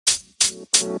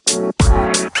What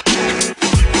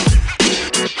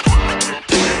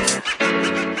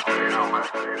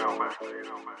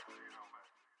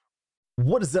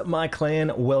is up, my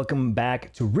clan? Welcome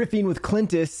back to Riffing with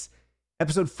Clintus,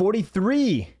 episode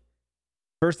 43.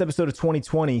 First episode of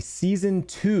 2020, season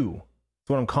 2. That's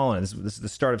what I'm calling it. This is the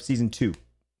start of season 2. Hit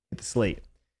the slate.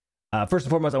 First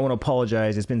and foremost, I want to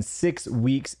apologize. It's been 6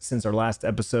 weeks since our last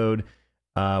episode,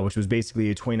 which was basically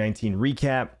a 2019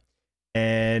 recap.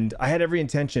 And I had every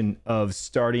intention of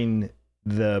starting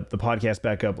the podcast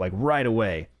back up like right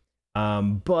away.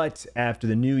 But after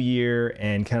the new year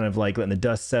and kind of like letting the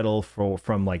dust settle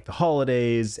from like the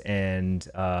holidays and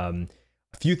a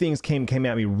few things came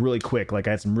at me really quick. Like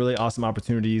I had some really awesome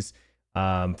opportunities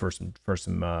for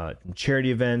some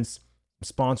charity events,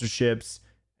 sponsorships,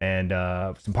 and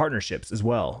some partnerships as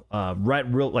well.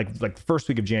 Like the first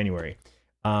week of January.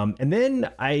 And then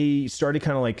I started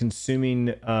kind of like consuming,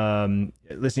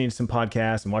 listening to some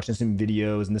podcasts and watching some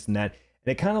videos and this and that.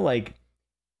 And it kind of like,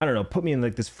 I don't know, put me in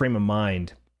like this frame of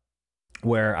mind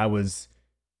where I was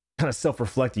kind of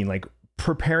self-reflecting, like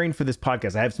preparing for this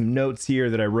podcast. I have some notes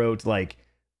here that I wrote like,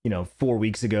 4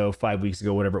 weeks ago, 5 weeks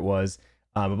ago, whatever it was,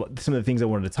 about some of the things I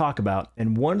wanted to talk about.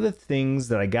 And one of the things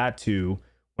that I got to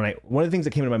one of the things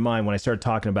that came into my mind when I started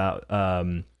talking about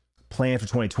plan for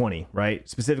 2020, right?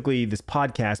 Specifically this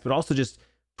podcast, but also just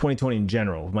 2020 in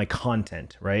general, my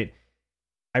content, right?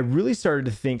 I really started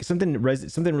to think something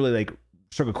really like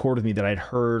struck a chord with me that I'd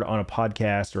heard on a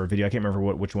podcast or a video. I can't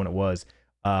remember which one it was,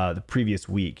 the previous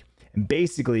week. And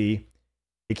basically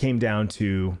it came down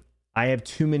to, I have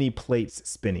too many plates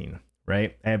spinning,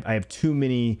 right? I have too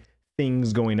many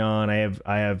things going on. I have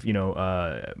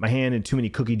my hand in too many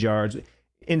cookie jars.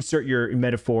 Insert your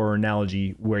metaphor or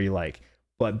analogy where you like.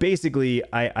 But basically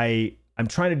I'm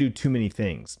trying to do too many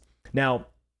things. Now,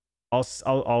 I'll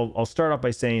start off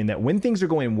by saying that when things are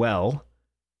going well,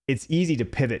 it's easy to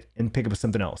pivot and pick up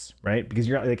something else, right? Because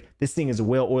you're like, this thing is a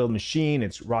well-oiled machine.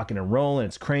 It's rocking and rolling.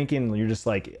 It's cranking. And you're just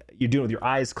like, you're doing it with your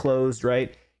eyes closed,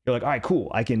 right? You're like, all right,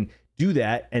 cool. I can do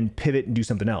that and pivot and do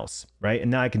something else, right? And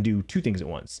now I can do two things at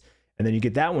once. And then you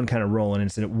get that one kind of rolling and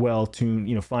it's a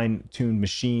well-tuned, fine-tuned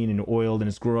machine and oiled and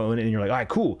it's growing. And you're like, all right,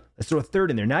 cool. Let's throw a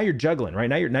third in there. Now you're juggling, right?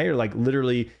 Now you're like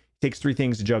literally, it takes 3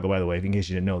 things to juggle, by the way, in case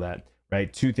you didn't know that,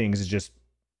 right? 2 things is just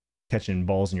catching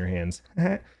balls in your hands.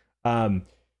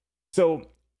 So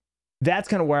that's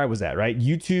kind of where I was at, right?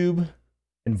 YouTube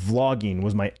and vlogging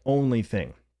was my only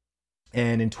thing.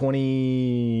 And in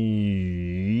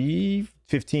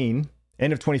 2015,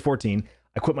 end of 2014,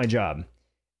 I quit my job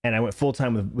and I went full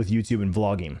time with YouTube and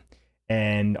vlogging.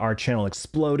 And our channel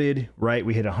exploded, right?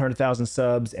 We hit 100,000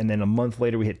 subs. And then a month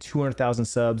later, we hit 200,000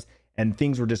 subs and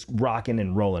things were just rocking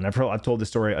and rolling. I've told this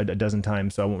story a dozen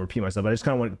times, so I won't repeat myself. But I just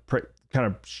kind of want to kind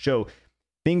of show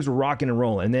things were rocking and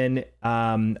rolling. And then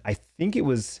I think it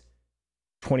was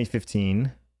 2015.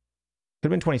 Could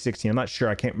have been 2016. I'm not sure.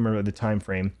 I can't remember the time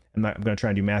frame. I'm going to try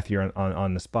and do math here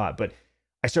on the spot. But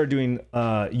I started doing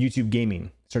YouTube gaming.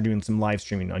 Started doing some live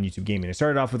streaming on YouTube gaming. I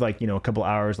started off with like, a couple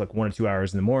hours, like 1 or 2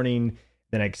 hours in the morning.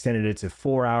 Then I extended it to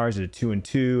 4 hours, to 2 and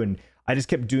 2. And I just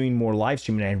kept doing more live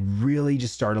streaming. I really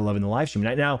just started loving the live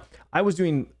streaming. Now, I was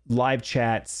doing live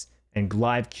chats and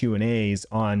live Q&As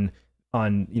on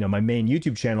my main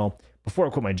YouTube channel before I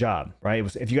quit my job, right? It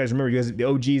was, if you guys remember, the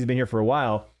OGs have been here for a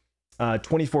while.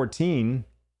 2014,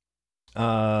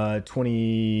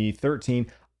 2013,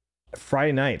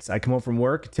 Friday nights, I come home from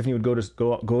work. Tiffany would go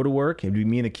to work. It'd be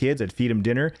me and the kids. I'd feed them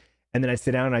dinner, and then I'd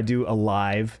sit down and I'd do a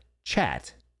live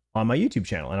chat on my YouTube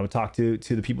channel, and I would talk to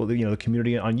the people, the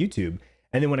community on YouTube.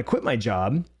 And then when I quit my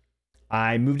job,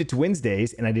 I moved it to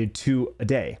Wednesdays, and I did 2 a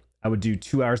day. I would do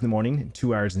 2 hours in the morning and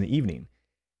 2 hours in the evening.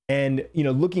 And,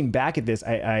 looking back at this,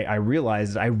 I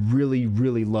realized that I really,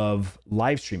 really love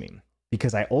live streaming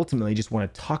because I ultimately just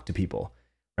want to talk to people,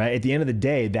 right? At the end of the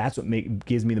day, that's what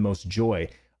gives me the most joy.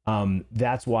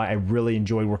 That's why I really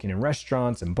enjoy working in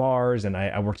restaurants and bars. And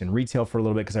I worked in retail for a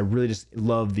little bit because I really just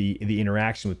love the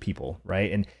interaction with people,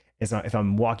 right? And it's not, if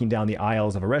I'm walking down the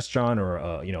aisles of a restaurant or,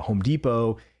 Home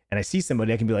Depot and I see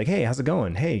somebody, I can be like, hey, how's it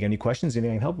going? Hey, you got any questions?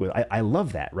 Anything I can help with? I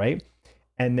love that, right?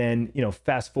 And then,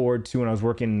 fast forward to when I was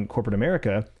working in corporate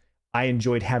America, I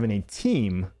enjoyed having a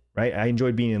team, right? I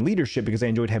enjoyed being in leadership because I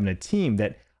enjoyed having a team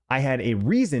that I had a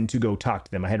reason to go talk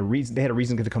to them. They had a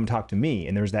reason to come talk to me.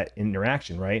 And there was that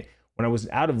interaction, right? When I was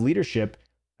out of leadership,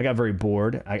 I got very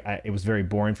bored. It was very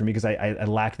boring for me because I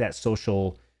lacked that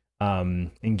social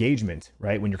engagement,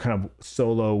 right? When you're kind of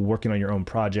solo working on your own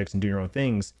projects and doing your own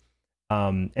things.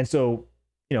 And so,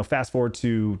 fast forward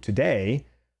to today,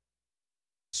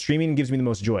 streaming gives me the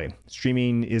most joy.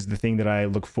 Streaming is the thing that I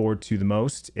look forward to the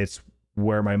most. It's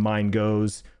where my mind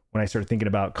goes when I started thinking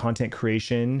about content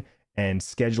creation and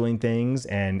scheduling things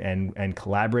and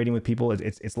collaborating with people,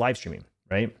 it's live streaming,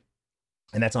 right?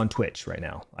 And that's on Twitch right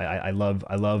now. I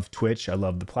love Twitch. I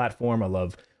love the platform. I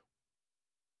love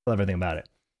everything about it.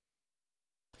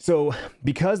 So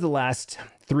because the last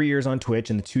 3 years on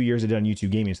Twitch and the 2 years I did on YouTube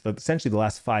gaming, so essentially the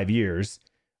last 5 years,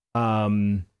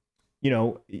 you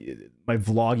know, my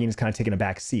vlogging is kind of taking a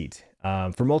back seat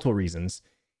for multiple reasons.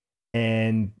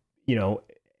 And, you know,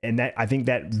 and that, I think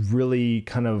that really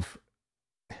kind of,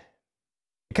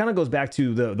 it kind of goes back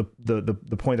to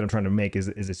the point that I'm trying to make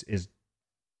is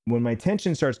when my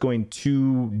attention starts going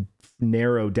too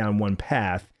narrow down one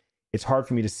path, it's hard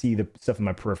for me to see the stuff in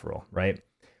my peripheral, right?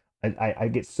 I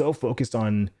get so focused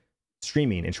on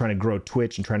streaming and trying to grow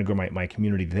Twitch and trying to grow my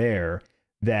community there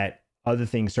that other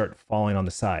things start falling on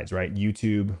the sides, right?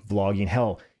 YouTube, vlogging,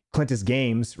 hell, Clintus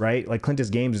Games, right? Like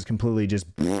Clintus Games is completely just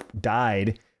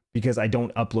died because I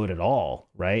don't upload at all,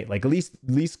 right? Like at least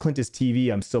Clintus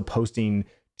TV, I'm still posting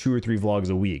 2 or 3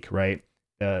 vlogs a week, right?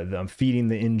 I'm feeding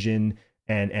the engine,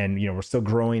 and you know, we're still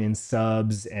growing in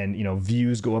subs, and you know,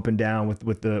 views go up and down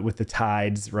with the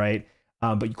tides, right?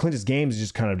 But Clintus Games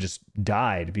just kind of just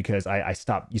died because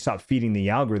you stop feeding the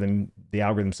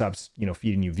algorithm stops, you know,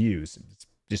 feeding you views. It's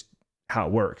just how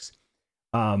it works.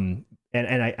 And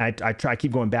I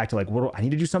keep going back to like, I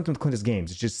need to do something with Clintus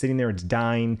Games. It's just sitting there, it's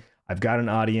dying. I've got an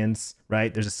audience,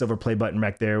 right? There's a silver play button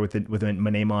right there with my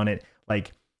name on it.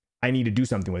 Like, I need to do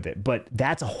something with it. But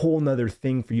that's a whole nother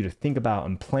thing for you to think about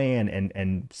and plan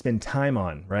and spend time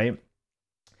on, right?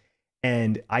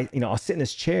 And I'll sit in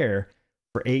this chair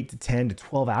for 8 to 10 to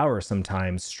 12 hours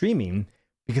sometimes streaming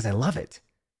because I love it.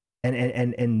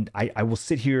 And I will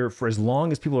sit here for as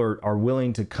long as people are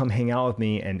willing to come hang out with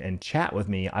me and chat with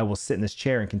me. I will sit in this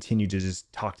chair and continue to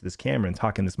just talk to this camera and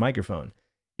talk in this microphone.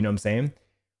 You know what I'm saying?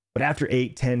 But after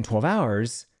 8, 10, 12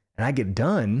 hours and I get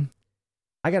done,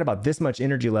 I got about this much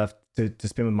energy left to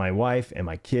spend with my wife and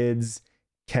my kids,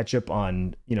 catch up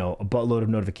on, you know, a buttload of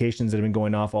notifications that have been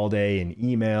going off all day, and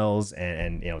emails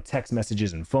and you know, text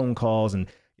messages and phone calls. And,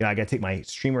 you know, I got to take my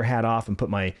streamer hat off and put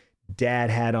my dad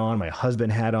hat on, my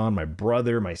husband hat on, my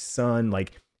brother, my son.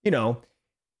 Like, you know,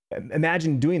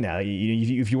 imagine doing that.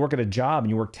 If you work at a job and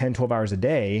you work 10, 12 hours a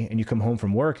day and you come home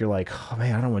from work, you're like, oh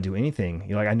man, I don't want to do anything.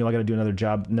 You're like, I know I got to do another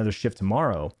job, another shift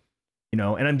tomorrow. You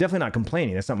know, and I'm definitely not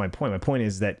complaining. That's not my point. My point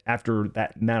is that after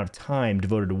that amount of time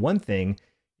devoted to one thing,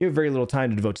 you have very little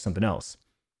time to devote to something else.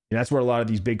 And that's where a lot of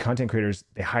these big content creators,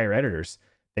 they hire editors.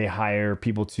 They hire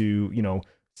people to, you know,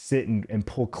 sit and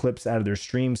pull clips out of their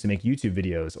streams to make YouTube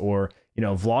videos, or, you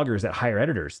know, vloggers that hire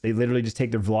editors. They literally just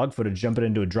take their vlog footage, jump it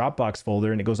into a Dropbox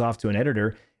folder, and it goes off to an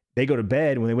editor. They go to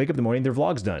bed. When they wake up in the morning, their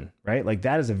vlog's done, right? Like,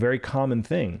 that is a very common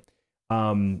thing.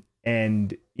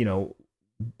 And, you know,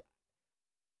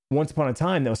 once upon a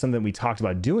time, that was something that we talked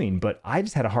about doing, but I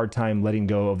just had a hard time letting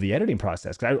go of the editing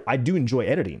process. Because I do enjoy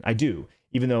editing. I do,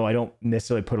 even though I don't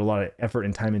necessarily put a lot of effort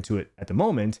and time into it at the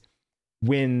moment.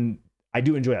 When I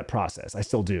do enjoy that process, I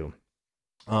still do.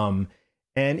 And,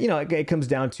 you know, it comes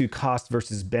down to cost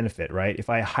versus benefit, right? If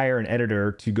I hire an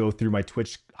editor to go through my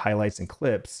Twitch highlights and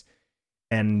clips,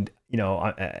 and, you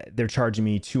know, they're charging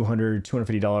me $200,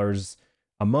 $250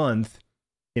 a month,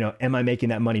 you know, am I making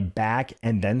that money back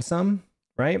and then some?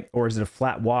 Right? Or is it a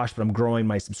flat wash, but I'm growing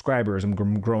my subscribers, I'm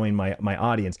growing my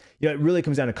audience? You know, it really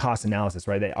comes down to cost analysis,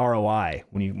 right? The ROI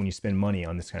when you spend money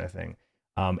on this kind of thing.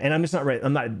 And I'm just not ready.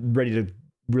 I'm not ready to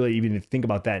really even think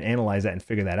about that and analyze that and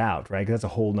figure that out, right? Because that's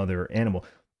a whole nother animal.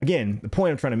 Again, the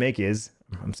point I'm trying to make is,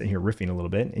 I'm sitting here riffing a little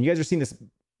bit, and you guys are seeing this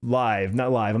live,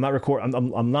 not live. I'm not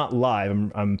I'm not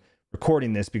live. I'm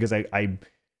recording this because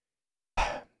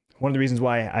one of the reasons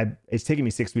why it's taken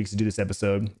me 6 weeks to do this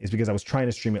episode is because I was trying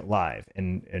to stream it live.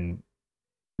 And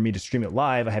for me to stream it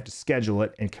live, I have to schedule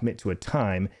it and commit to a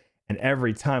time. And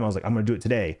every time I was like, I'm going to do it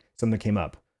today, something came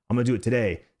up. I'm going to do it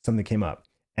today, something came up.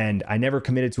 And I never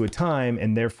committed to a time,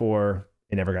 and therefore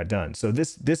it never got done. So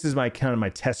this is my kind of my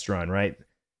test run, right?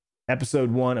 Episode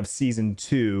 1 of season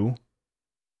 2,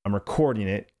 I'm recording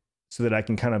it so that I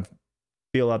can kind of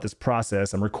feel out this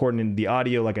process. I'm recording the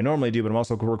audio like I normally do, but I'm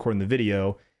also recording the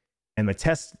video. And my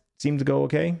tests seem to go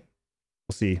okay.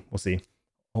 We'll see. Hopefully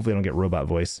I don't get robot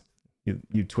voice.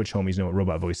 You Twitch homies know what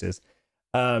robot voice is.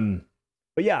 But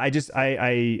yeah, you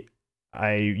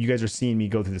guys are seeing me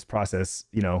go through this process,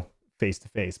 you know, face to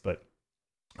face. But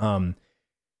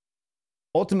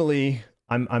ultimately,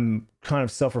 I'm kind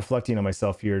of self-reflecting on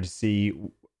myself here to see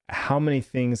how many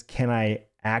things can I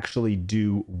actually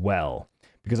do well.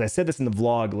 Because I said this in the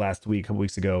vlog last week, a couple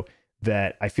weeks ago,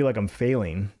 that I feel like I'm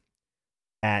failing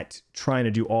at trying to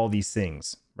do all these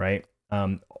things, right?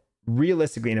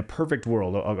 realistically, in a perfect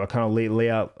world, I'll kind of lay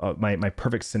out my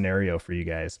perfect scenario for you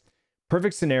guys.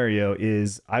 Perfect scenario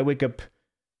is I wake up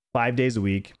 5 days a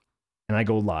week and I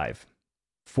go live.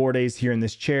 4 days here in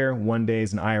this chair, 1 day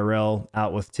is an IRL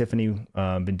out with Tiffany.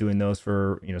 Been doing those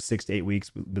for 6 to 8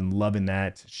 weeks. We've been loving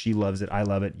that. She loves it. I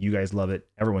love it. You guys love it.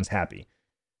 Everyone's happy.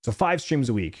 So 5 streams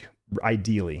a week,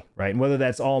 ideally, right? And whether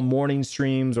that's all morning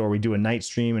streams or we do a night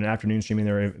stream and an afternoon streaming,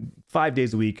 there are 5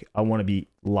 days a week. I want to be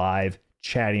live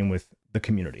chatting with the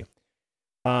community.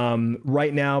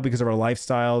 Right now, because of our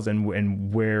lifestyles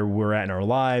and where we're at in our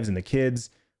lives and the kids,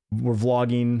 we're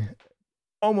vlogging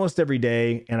almost every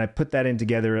day, and I put that in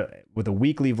together with a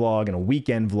weekly vlog and a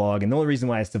weekend vlog. And the only reason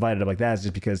why it's divided up like that is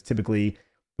just because typically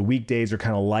the weekdays are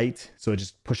kind of light, so I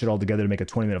just push it all together to make a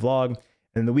 20-minute vlog,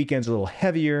 and the weekends are a little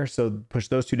heavier, so push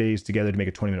those 2 days together to make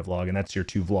a 20-minute vlog, and that's your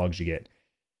 2 vlogs you get.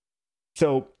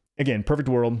 So again, perfect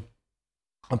world,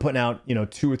 I'm putting out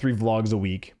 2 or 3 vlogs a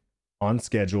week on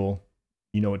schedule.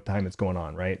 You know what time it's going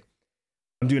on, right?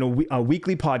 I'm doing a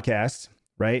weekly podcast,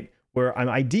 right, where I'm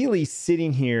ideally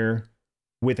sitting here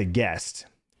with a guest.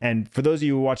 And for those of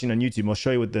you who are watching on YouTube,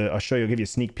 I'll give you a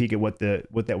sneak peek at what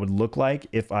that would look like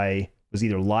if I was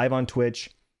either live on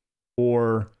Twitch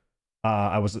or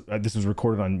this was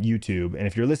recorded on YouTube. And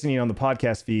if you're listening on the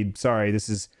podcast feed, sorry, this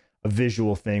is a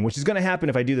visual thing, which is going to happen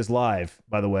if I do this live,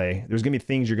 by the way. There's going to be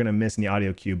things you're going to miss in the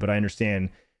audio cube, but I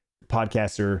understand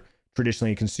podcasts are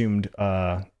traditionally consumed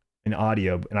in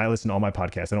audio, and I listen to all my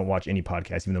podcasts. I don't watch any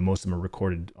podcasts, even though most of them are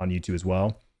recorded on YouTube as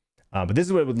well. But this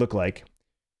is what it would look like.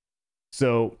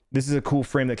 So this is a cool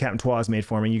frame that Captain Twa made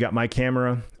for me. You got my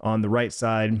camera on the right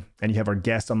side, and you have our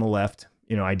guest on the left,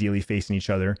 ideally facing each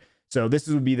other. So this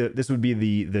would be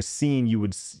the scene you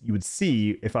would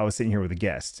see if I was sitting here with a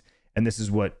guest. And this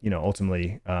is what,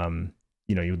 ultimately,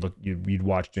 you'd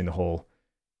watch during the whole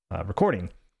recording.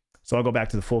 So I'll go back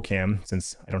to the full cam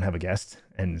since I don't have a guest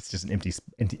and it's just an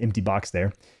empty box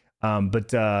there.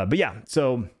 But yeah,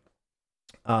 so,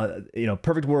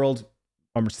 perfect world.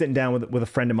 I'm sitting down with a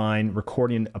friend of mine,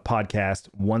 recording a podcast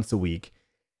once a week.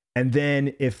 And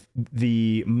then if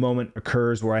the moment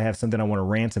occurs where I have something I want to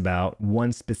rant about,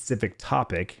 one specific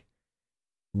topic,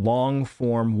 long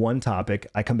form, one topic,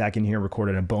 I come back in here and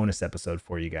record a bonus episode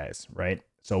for you guys, right?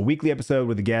 So a weekly episode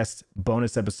with a guest,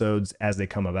 bonus episodes as they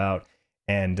come about.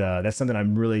 And that's something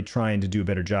I'm really trying to do a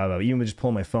better job of. Even with just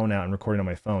pulling my phone out and recording on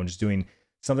my phone, just doing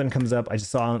something comes up. I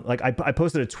just saw, I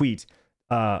posted a tweet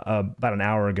about an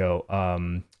hour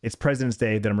ago. It's President's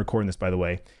Day that I'm recording this, by the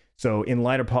way. So in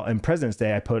President's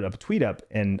Day, I put up a tweet up,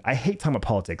 and I hate talking about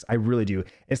politics. I really do.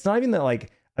 It's not even that,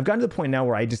 I've gotten to the point now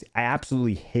where I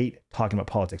absolutely hate talking about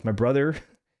politics. My brother,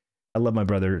 I love my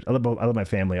brother. I love my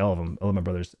family, all of them. I love my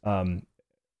brothers.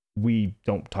 We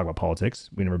don't talk about politics.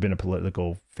 We've never been a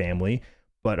political family,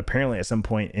 but apparently at some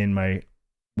point in one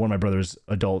of my brother's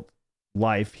adult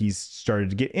life, he's started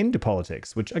to get into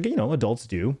politics, which again, adults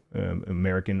do.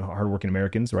 Hardworking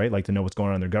Americans, right? Like to know what's going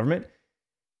on in their government.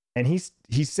 And he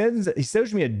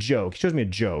shows me a joke. He shows me a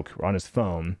joke on his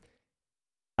phone.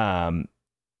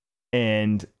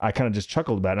 And I kind of just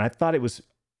chuckled about it. And I thought it was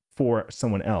for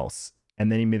someone else.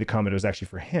 And then he made the comment it was actually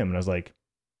for him. And I was like,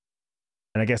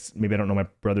 and I guess maybe I don't know my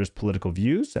brother's political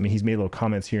views. I mean, he's made little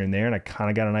comments here and there, and I kind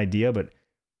of got an idea, but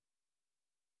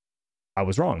I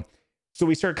was wrong. So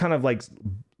we start kind of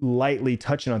lightly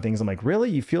touching on things. I'm like, really?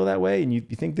 You feel that way? And you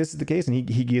think this is the case? And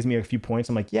he gives me a few points.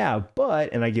 I'm like, yeah,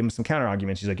 but, and I give him some counter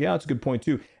arguments. He's like, yeah, that's a good point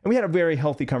too. And we had a very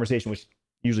healthy conversation, which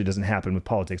usually doesn't happen with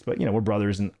politics, but we're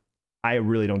brothers, and I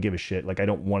really don't give a shit. I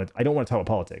don't want to talk about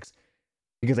politics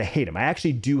because I hate them. I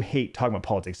actually do hate talking about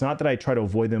politics. Not that I try to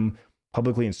avoid them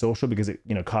publicly and social because it,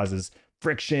 causes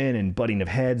friction and butting of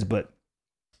heads, but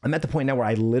I'm at the point now where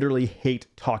I literally hate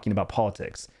talking about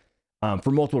politics.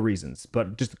 For multiple reasons,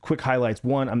 but just quick highlights.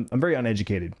 One, I'm very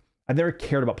uneducated. I've never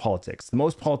cared about politics. The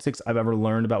most politics I've ever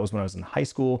learned about was when I was in high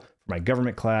school for my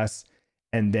government class.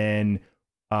 And then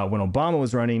when Obama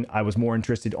was running, I was more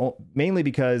interested, mainly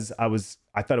because I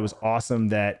thought it was awesome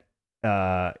that,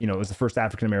 it was the first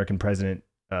African-American president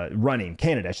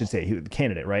candidate, I should say, he was the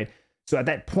candidate, right? So at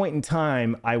that point in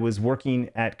time, I was working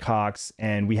at Cox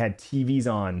and we had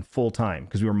TVs on full time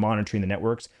because we were monitoring the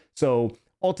networks. So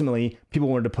ultimately, people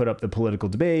wanted to put up the political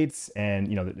debates and,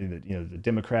 the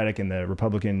Democratic and the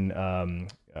Republican,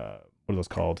 what are those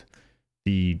called?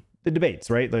 The debates,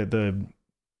 right? The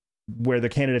where the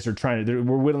candidates are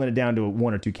we're whittling it down to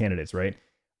 1 or 2 candidates, right?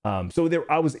 So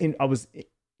I was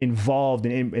involved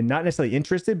and not necessarily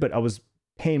interested, but I was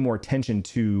paying more attention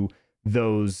to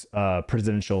those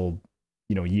presidential,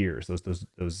 years,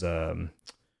 those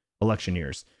election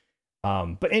years.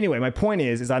 But anyway, my point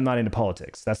is I'm not into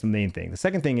politics. That's the main thing. The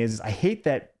second thing is I hate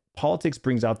that politics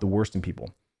brings out the worst in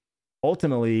people.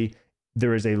 Ultimately,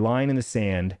 there is a line in the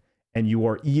sand, and you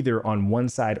are either on one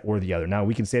side or the other. Now,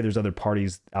 we can say there's other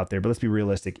parties out there, but let's be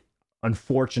realistic.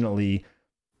 Unfortunately,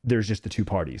 there's just the two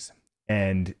parties,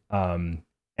 and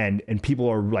people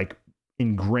are like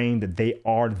ingrained that they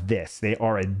are this. They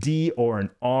are a D or an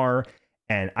R,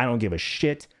 and I don't give a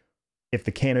shit if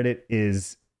the candidate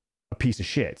is a piece of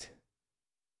shit.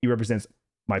 He represents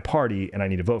my party, and I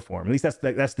need to vote for him. At least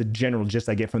that's the general gist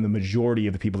I get from the majority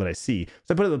of the people that I see.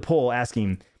 So I put up the poll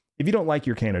asking, if you don't like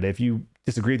your candidate, if you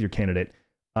disagree with your candidate,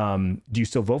 do you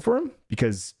still vote for him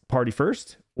because party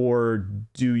first, or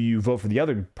do you vote for the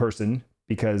other person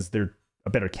because they're a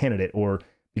better candidate, or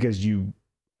because you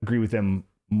agree with them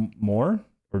more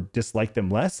or dislike them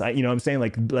less? You know what I'm saying?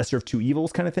 Like lesser of two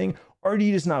evils kind of thing. Or do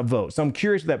you just not vote? So I'm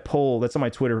curious with that poll that's on my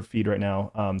Twitter feed right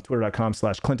now,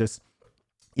 twitter.com/Clintus.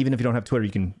 Even if you don't have Twitter,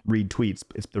 you can read tweets.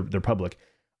 They're public.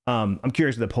 I'm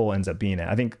curious what the poll ends up being at.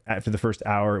 I think after the first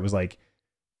hour, it was like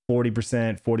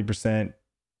 40%, 40%,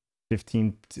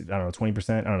 15, I don't know, 20%.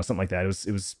 I don't know, something like that.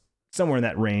 It was somewhere in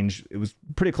that range. It was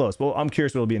pretty close. Well, I'm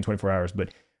curious what it'll be in 24 hours,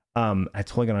 but I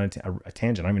totally got on a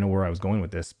tangent. I don't even know where I was going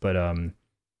with this, but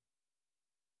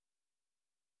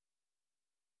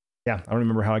yeah, I don't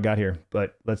remember how I got here,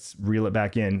 but let's reel it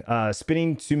back in.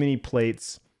 Spinning too many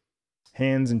plates,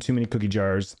 hands in too many cookie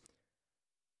jars.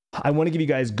 I want to give you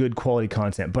guys good quality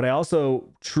content, but I also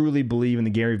truly believe in the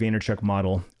Gary Vaynerchuk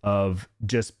model of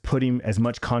just putting as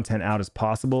much content out as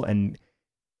possible, and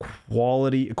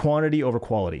quantity over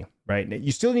quality, right?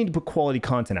 You still need to put quality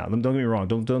content out. Don't get me wrong.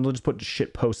 Don't just put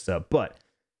shit posts up. But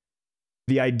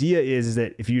the idea is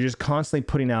that if you're just constantly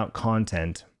putting out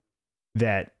content,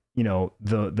 that, you know,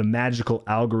 the magical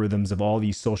algorithms of all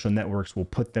these social networks will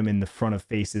put them in the front of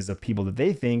faces of people that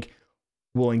they think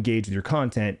will engage with your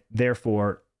content,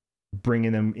 therefore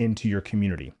bringing them into your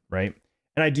community, right?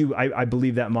 And I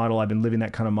believe that model. I've been living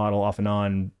that kind of model off and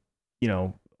on, you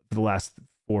know, for the last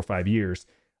 4 or 5 years.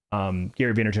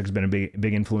 Gary Vaynerchuk has been a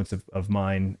big influence of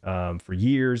mine for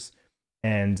years,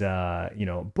 and you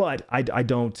know, but I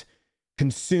don't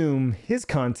consume his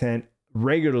content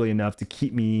regularly enough to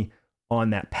keep me on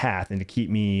that path and to keep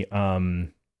me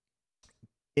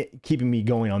keeping me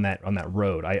going on that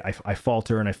road. I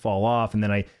falter and I fall off, and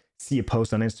then I see a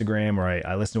post on Instagram, or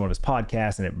I listen to one of his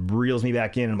podcasts, and it reels me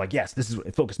back in. And I'm like, yes, this is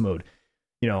focus mode.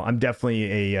 You know, I'm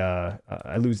definitely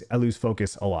I lose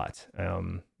focus a lot.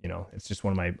 You know, it's just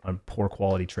one of my poor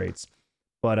quality traits.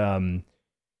 But you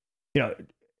know,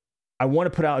 I want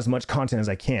to put out as much content as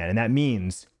I can, and that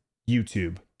means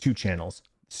YouTube, 2 channels,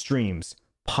 streams,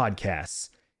 podcasts,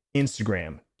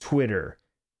 Instagram, Twitter,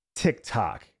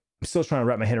 TikTok. I'm still trying to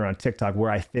wrap my head around TikTok, where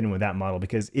I fit in with that model,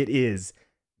 because it is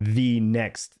the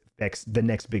next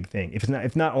big thing.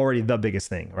 If not already the biggest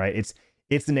thing, right?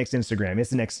 It's the next Instagram,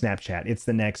 it's the next Snapchat, it's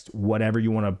the next whatever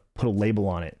you want to put a label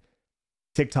on it.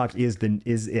 TikTok is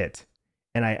it.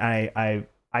 And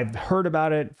I've heard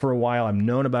about it for a while. I've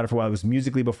known about it for a while. It was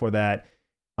Musical.ly before that.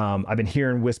 I've been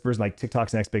hearing whispers like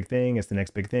TikTok's the next big thing. It's the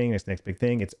next big thing. It's the next big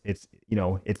thing. It's you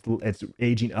know, it's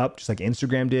aging up just like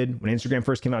Instagram did. When Instagram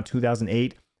first came out in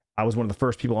 2008, I was one of the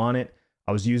first people on it.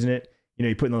 I was using it. You know,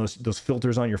 you put those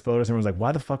filters on your photos. Everyone's like,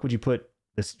 why the fuck would you put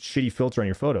this shitty filter on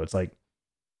your photo? It's like,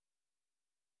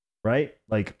 right?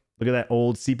 Like, look at that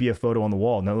old sepia photo on the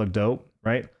wall. Doesn't that look dope,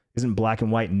 right? Isn't black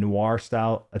and white noir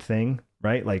style a thing,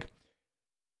 right? Like,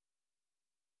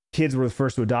 kids were the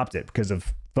first to adopt it because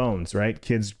of phones, right?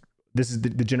 Kids, this is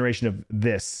the generation of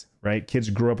this, right? Kids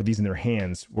grew up with these in their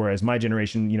hands, whereas my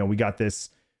generation, you know, we got this,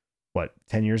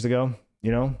 10 years ago,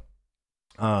 you know?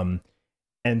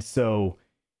 And so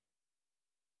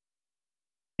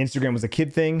Instagram was a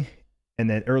kid thing, and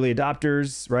then early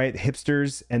adopters, right?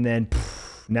 Hipsters, and then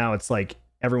now it's like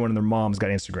everyone and their mom's got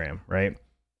Instagram, right?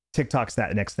 TikTok's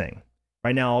that next thing.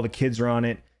 Right now, all the kids are on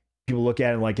it. People look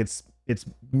at it like it's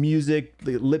music,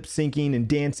 lip syncing and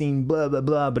dancing, blah blah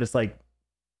blah. But it's like,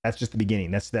 that's just the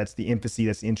beginning. That's the infancy.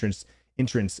 That's the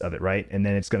entrance of it, right? And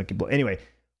then it's gonna keep. Anyway,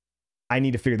 I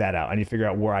need to figure that out. I need to figure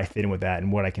out where I fit in with that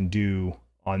and what I can do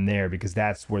on there, because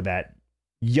that's where that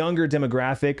younger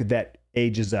demographic that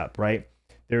ages up, right?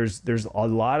 There's a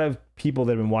lot of people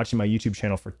that have been watching my YouTube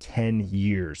channel for 10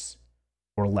 years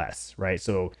or less, right?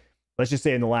 So let's just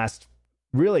say in the last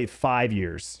really 5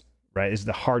 years, right? This is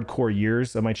the hardcore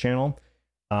years of my channel.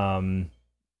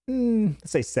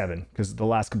 Let's say 7, because the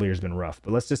last couple of years have been rough,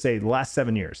 but let's just say the last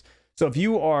 7 years. So if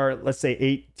you are, let's say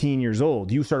 18 years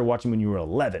old, you started watching when you were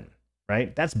 11,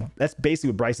 right? That's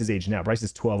basically what Bryce's age now. Bryce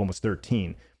is 12, almost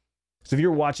 13. So if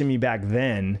you're watching me back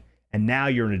then, and now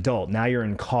you're an adult, now you're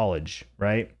in college,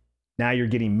 right? Now you're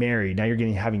getting married, now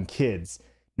you're having kids.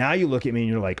 Now you look at me and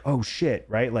you're like, oh shit,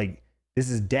 right? Like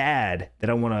this is dad that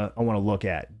I want to look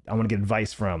at. I want to get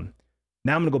advice from.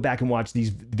 Now I'm going to go back and watch these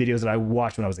videos that I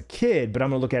watched when I was a kid, but I'm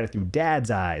going to look at it through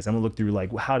dad's eyes. I'm going to look through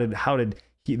like, how did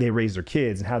they raise their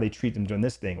kids and how they treat them doing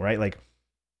this thing, right? Like,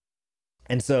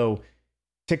 and so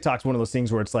TikTok's one of those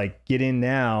things where it's like, get in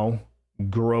now,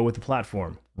 grow with the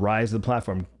platform, rise to the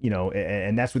platform,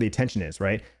 and that's where the attention is,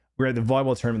 right? We're at the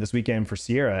volleyball tournament this weekend for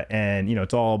Sierra, and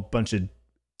it's all a bunch of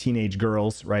teenage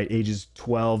girls, right? Ages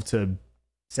 12 to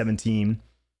 17.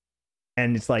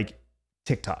 And it's like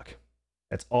TikTok.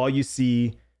 That's all you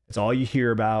see. It's all you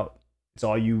hear about. It's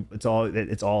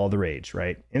all the rage,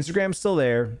 right? Instagram's still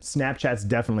there. Snapchat's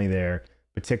definitely there,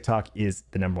 but TikTok is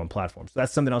the number one platform. So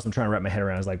that's something else I'm trying to wrap my head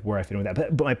around, is like where I fit in with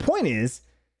that. But my point is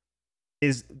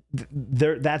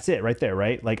there, that's it right there,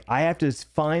 right? Like I have to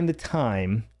find the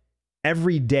time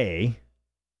every day,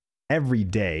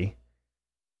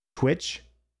 Twitch,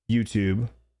 YouTube,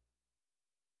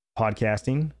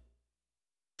 podcasting,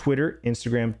 Twitter,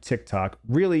 Instagram, TikTok,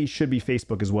 really should be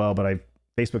Facebook as well, but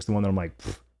Facebook's the one that I'm like,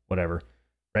 whatever,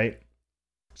 right?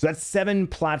 So that's 7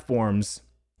 platforms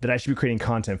that I should be creating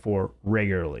content for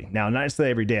regularly. Now, not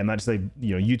necessarily every day. I'm not just like,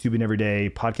 YouTubing every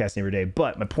day, podcasting every day,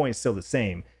 but my point is still the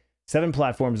same. 7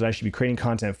 platforms that I should be creating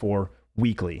content for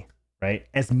weekly, right?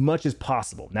 As much as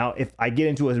possible. Now, if I get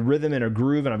into a rhythm and a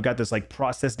groove and I've got this like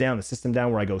process down, the system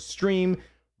down, where I go stream,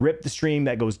 rip the stream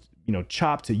that goes,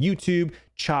 chop to YouTube,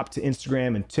 chop to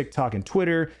Instagram and TikTok and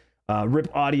Twitter,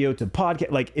 rip audio to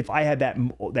podcast. Like if I had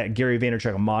that Gary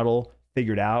Vaynerchuk model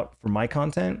figured out for my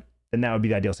content, then that would be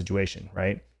the ideal situation,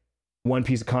 right? One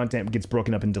piece of content gets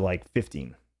broken up into like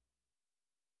 15.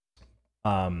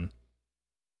 So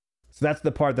that's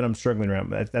the part that I'm struggling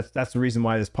around. That's the reason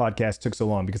why this podcast took so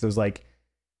long, because it was like,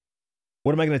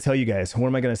 what am I going to tell you guys? What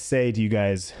am I going to say to you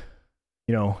guys?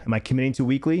 Am I committing to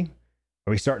weekly?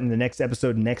 Are we starting the next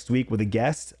episode next week with a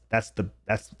guest? That's the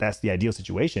ideal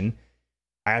situation.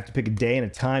 I have to pick a day and a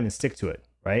time and stick to it,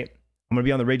 right? I'm going to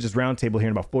be on the Rageless Roundtable here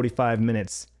in about 45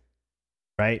 minutes,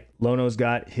 right? Lono's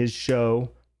got his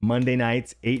show Monday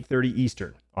nights, 8:30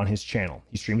 Eastern on his channel.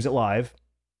 He streams it live.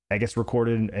 That gets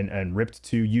recorded and ripped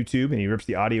to YouTube, and he rips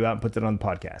the audio out and puts it on the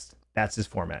podcast. That's his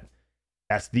format.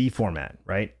 That's the format,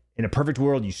 right? In a perfect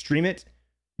world, you stream it,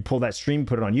 you pull that stream,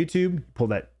 put it on YouTube, you pull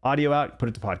that audio out, put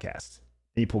it to podcast.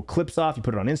 Then you pull clips off, you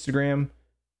put it on Instagram.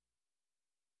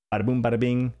 Bada boom, bada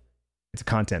bing. It's a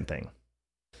content thing.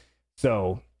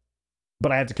 So,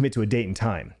 but I have to commit to a date and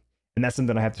time. And that's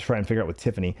something I have to try and figure out with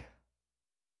Tiffany.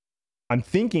 I'm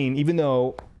thinking, even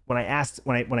though when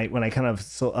I kind of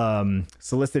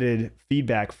solicited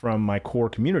feedback from my core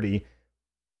community,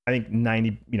 I think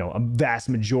a vast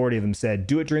majority of them said,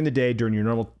 do it during the day, during your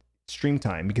normal stream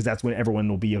time, because that's when everyone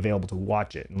will be available to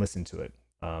watch it and listen to it,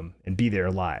 and be there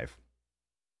live.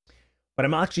 But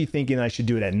I'm actually thinking I should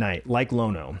do it at night, like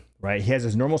Lono, right? He has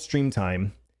his normal stream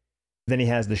time, then he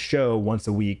has the show once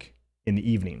a week in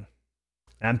the evening.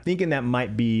 And I'm thinking that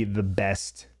might be the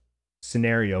best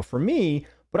scenario for me,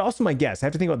 but also my guests. I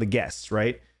have to think about the guests,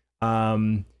 right?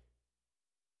 I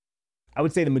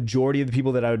would say the majority of the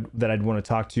people that I'd want to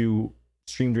talk to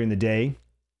stream during the day,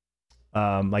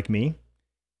 like me.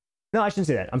 No, I shouldn't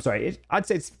say that. I'm sorry. I'd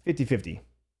say it's 50-50,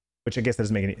 which I guess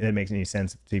that makes any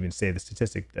sense to even say the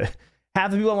statistic.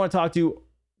 Half the people I want to talk to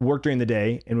work during the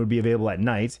day and would be available at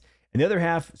night, and the other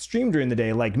half stream during the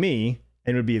day like me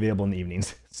and would be available in the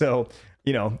evenings. So,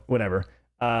 whatever.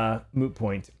 Moot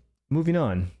point. Moving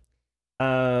on.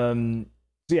 So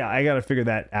yeah, I got to figure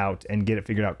that out and get it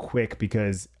figured out quick,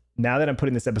 because now that I'm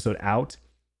putting this episode out,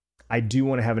 I do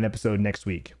want to have an episode next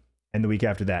week and the week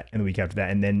after that and the week after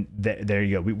that. And then there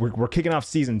you go. We're kicking off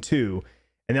season 2.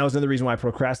 And that was another reason why I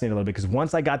procrastinated a little bit, because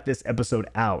once I got this episode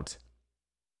out,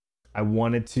 I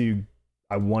wanted to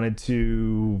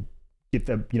get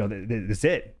that's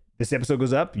it. This episode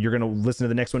goes up. You're going to listen to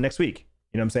the next one next week.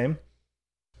 You know what I'm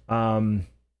saying?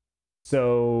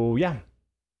 So yeah,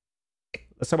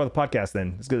 let's talk about the podcast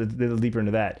then. Let's go a little deeper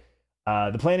into that.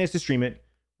 The plan is to stream it,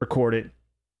 record it,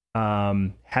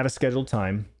 have a scheduled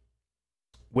time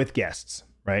with guests,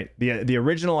 right? The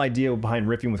original idea behind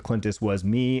Riffing with Clintus was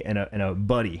me and a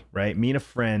buddy, right? Me and a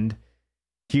friend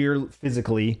here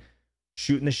physically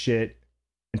shooting the shit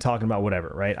and talking about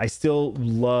whatever, right? I still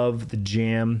love the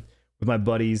jam with my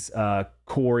buddies,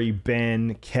 Corey,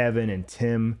 Ben, Kevin, and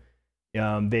Tim.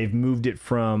 They've moved it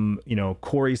from,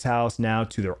 Corey's house now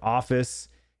to their office,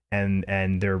 and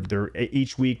they're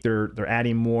each week they're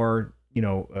adding more,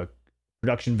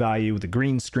 production value with the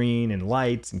green screen and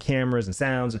lights and cameras and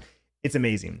sounds. It's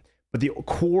amazing. But the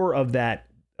core of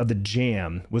the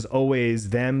jam was always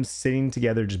them sitting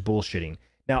together just bullshitting.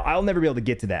 Now, I'll never be able to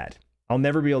get to that. I'll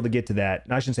never be able to get to that.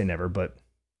 I shouldn't say never, but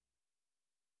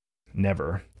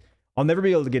never. I'll never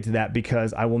be able to get to that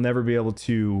because I will never be able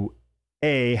to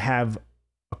have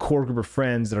a core group of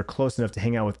friends that are close enough to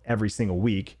hang out with every single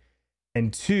week,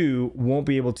 and 2, won't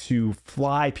be able to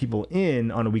fly people in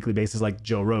on a weekly basis like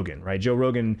Joe Rogan, right? Joe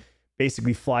Rogan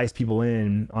basically flies people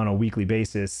in on a weekly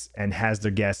basis and has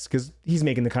their guests because he's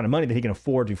making the kind of money that he can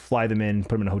afford to fly them in,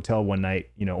 put them in a hotel one night,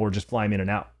 or just fly them in and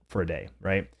out for a day,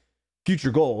 right?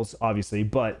 Future goals, obviously,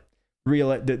 but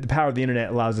the power of the internet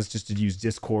allows us just to use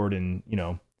Discord and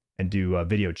do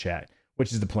video chat,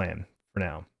 which is the plan for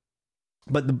now.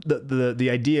 But the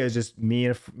idea is just me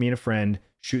and a friend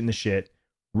shooting the shit,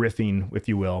 riffing, if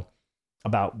you will,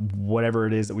 about whatever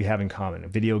it is that we have in common, a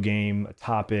video game, a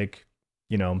topic,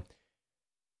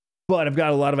 But I've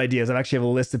got a lot of ideas. I actually have a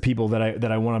list of people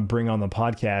that I want to bring on the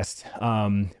podcast.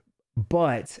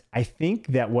 But I think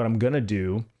that what I'm gonna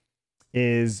do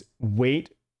is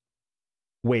wait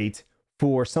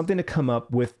for something to come up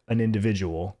with an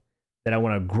individual that I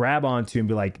want to grab onto and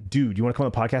be like, dude, you want to come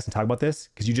on the podcast and talk about this?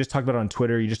 Because you just talked about it on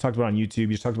Twitter, you just talked about it on YouTube, you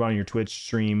just talked about it on your Twitch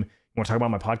stream. You want to talk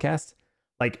about my podcast?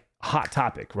 Like, hot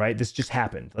topic, right? This just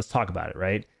happened. Let's talk about it,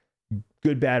 right?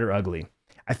 Good, bad, or ugly.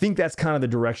 I think that's kind of the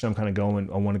direction I'm kind of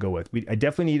going. I want to go with. We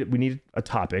need a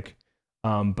topic,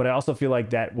 but I also feel like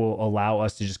that will allow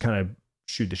us to just kind of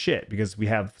shoot the shit because we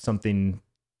have something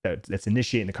that's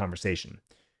initiating the conversation.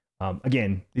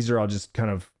 Again, these are all just kind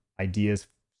of ideas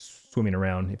swimming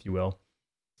around, if you will.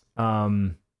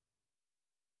 That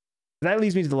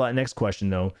leads me to the next question,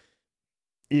 though,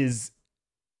 is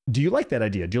do you like that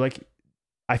idea?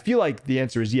 I feel like the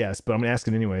answer is yes, but I'm going to ask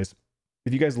it anyways.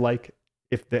 If you guys like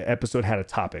if the episode had a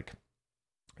topic.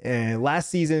 And last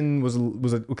season was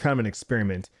a kind of an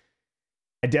experiment.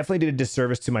 I definitely did a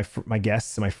disservice to my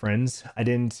guests and my friends. I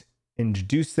didn't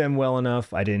introduce them well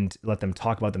enough. I didn't let them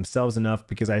talk about themselves enough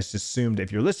because I just assumed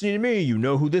if you're listening to me, you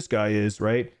know who this guy is,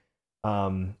 right?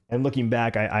 And looking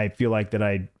back, I feel like that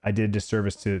I did a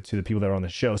disservice to the people that are on the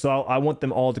show. So I want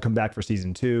them all to come back for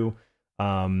season 2.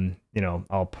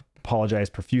 I'll apologize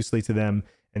profusely to them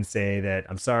and say that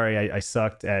I'm sorry, I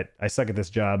suck at this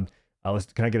job.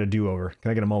 Can I get a do-over?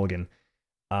 Can I get a mulligan?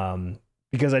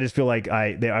 Because I just feel like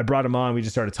I brought him on, we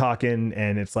just started talking,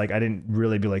 and it's like I didn't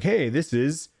really be like, hey, this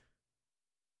is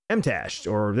MTash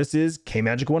or this is K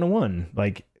Magic 101.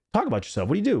 Like, talk about yourself.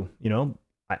 What do you do?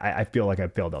 I feel like I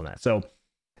failed on that. So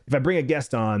if I bring a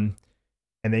guest on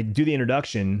and they do the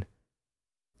introduction,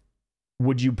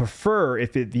 would you prefer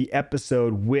if the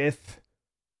episode with,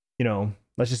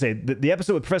 let's just say the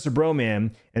episode with Professor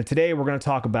Broman, and today we're going to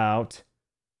talk about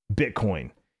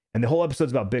Bitcoin, and the whole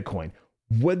episode's about Bitcoin.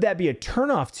 Would that be a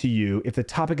turnoff to you if the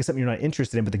topic is something you're not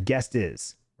interested in, but the guest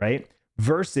is, right?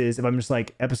 Versus if I'm just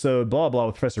like episode blah, blah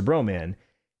with Professor Broman,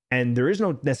 and there is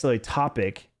no necessarily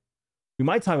topic. We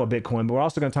might talk about Bitcoin, but we're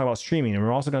also going to talk about streaming, and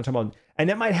we're also going to talk about, and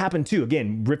that might happen too.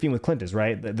 Again, riffing with Clintus,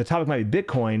 right? The topic might be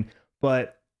Bitcoin,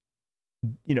 but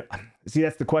see,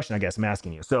 that's the question I guess I'm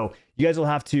asking you. So you guys will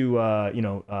have to,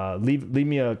 leave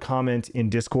me a comment in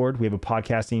Discord. We have a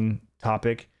podcasting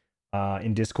topic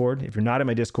in Discord. If you're not in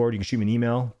my Discord, you can shoot me an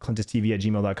email,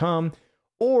 clintustv@gmail.com,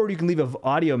 or you can leave an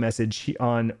audio message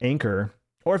on Anchor,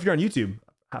 or if you're on YouTube,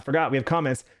 I forgot, we have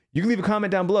comments. You can leave a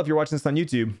comment down below if you're watching this on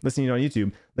YouTube, listening on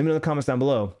YouTube. Let me know in the comments down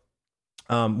below.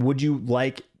 Would you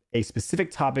like a specific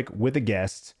topic with a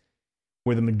guest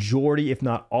where the majority, if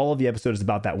not all of the episode is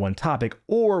about that one topic?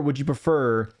 Or would you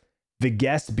prefer the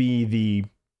guest be the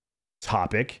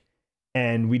topic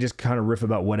and we just kind of riff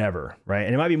about whatever, right?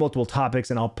 And it might be multiple topics,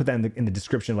 and I'll put that in the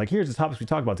description, like, here's the topics we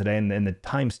talked about today, and the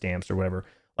timestamps or whatever.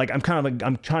 Like, I'm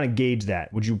trying to gauge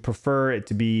that. Would you prefer it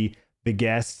to be the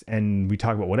guest and we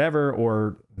talk about whatever,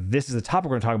 or this is the topic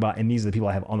we're going to talk about, and these are the people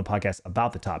I have on the podcast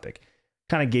about the topic?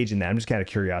 Kind of gauging that. I'm just kind of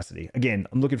curiosity. Again,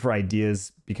 I'm looking for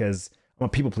ideas because I'm a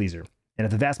people pleaser. And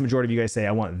if the vast majority of you guys say,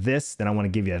 I want this, then I want to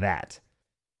give you that.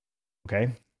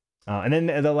 Okay. And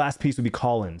then the last piece would be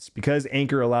call-ins, because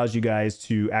Anchor allows you guys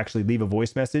to actually leave a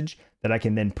voice message that I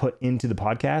can then put into the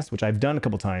podcast, which I've done a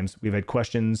couple times. We've had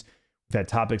questions, we've had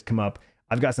topics come up.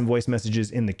 I've got some voice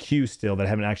messages in the queue still that I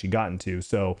haven't actually gotten to.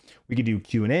 So we could do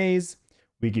Q&As.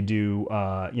 We could do,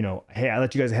 hey, I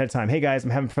let you guys ahead of time. Hey guys, I'm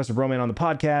having Professor Broman on the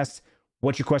podcast.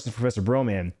 What's your question for Professor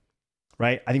Broman?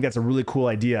 Right? I think that's a really cool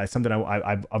idea. It's something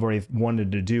I've already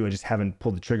wanted to do. I just haven't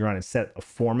pulled the trigger on it, set a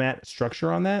format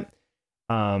structure on that.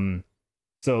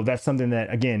 So that's something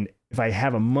that, again, if I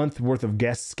have a month worth of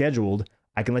guests scheduled,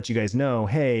 I can let you guys know,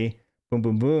 hey, boom,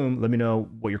 boom, boom. Let me know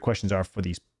what your questions are for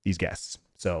these guests.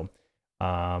 So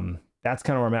that's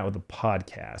kind of where I'm at with the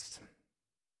podcast.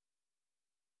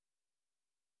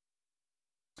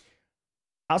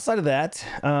 Outside of that,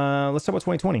 let's talk about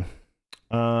 2020.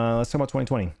 Let's talk about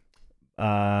 2020.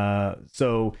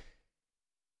 So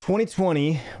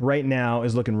 2020 right now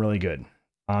is looking really good.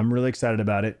 I'm really excited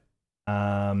about it.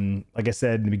 Like I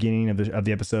said in the beginning of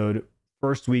the episode,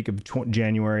 first week of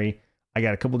January, I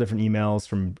got a couple different emails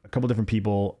from a couple different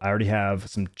people. I already have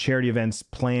some charity events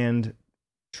planned,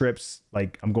 trips.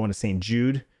 Like I'm going to St.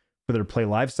 Jude for their Play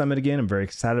Live Summit again. I'm very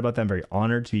excited about that. I'm very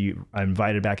honored to be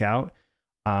invited back out.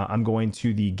 I'm going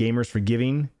to the Gamers for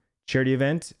Giving charity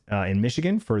event in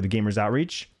Michigan for the Gamers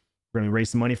Outreach. We're going to raise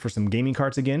some money for some gaming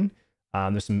carts again.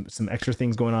 There's some extra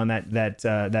things going on that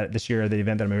this year, the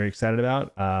event that I'm very excited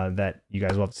about, that you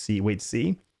guys will have to wait to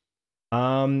see.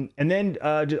 And then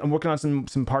I'm working on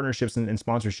some partnerships and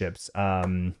sponsorships.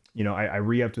 I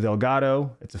re-upped with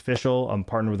Elgato. It's official. I'm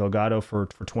partnered with Elgato for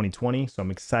 2020, so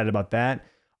I'm excited about that.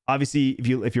 Obviously,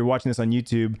 if you're watching this on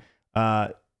YouTube,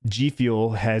 G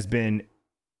Fuel has been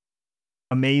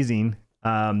amazing.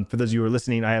 For those of you who are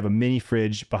listening, I have a mini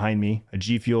fridge behind me, a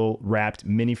G Fuel wrapped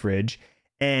mini fridge,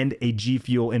 and a G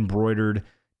Fuel embroidered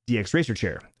DX Racer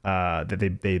chair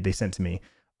that they sent to me.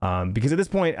 Because at this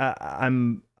point,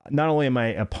 I'm not only am I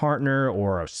a partner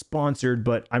or a sponsored,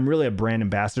 but I'm really a brand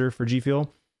ambassador for G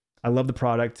Fuel. I love the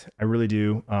product, I really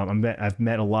do. I've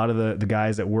met a lot of the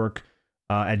guys that work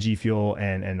at G Fuel,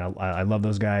 and I love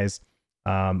those guys.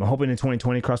 I'm hoping in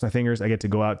 2020, cross my fingers, I get to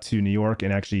go out to New York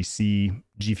and actually see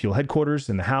G Fuel headquarters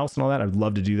and the house and all that. I'd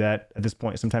love to do that at this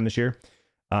point sometime this year.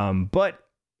 But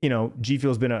G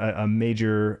Fuel has been a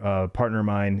major partner of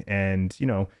mine, and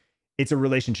it's a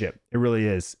relationship. It really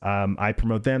is. I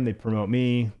promote them, they promote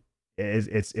me.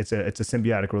 It's a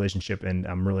symbiotic relationship, and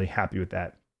I'm really happy with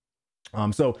that.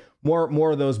 So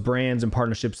more of those brands and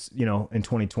partnerships, in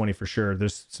 2020 for sure.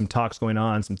 There's some talks going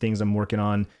on, some things I'm working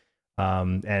on.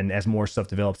 And as more stuff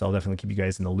develops, I'll definitely keep you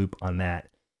guys in the loop on that.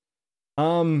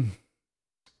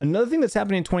 Another thing that's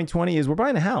happening in 2020 is we're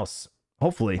buying a house.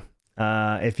 Hopefully,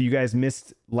 if you guys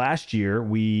missed last year,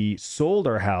 we sold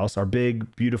our house, our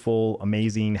big, beautiful,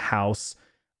 amazing house.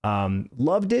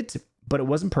 Loved it, but it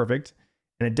wasn't perfect.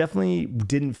 And it definitely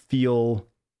didn't feel,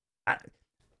 I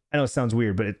know it sounds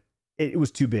weird, but it was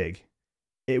too big.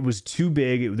 It was too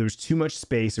big. There was too much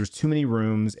space. There was too many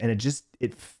rooms, and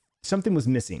something was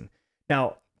missing.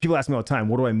 Now, people ask me all the time,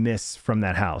 what do I miss from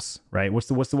that house, right? What's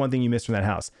the one thing you miss from that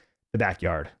house? The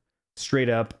backyard. Straight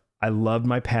up, I loved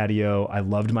my patio. I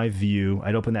loved my view.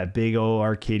 I'd open that big old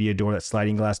Arcadia door, that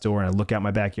sliding glass door, and I'd look out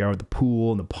my backyard with the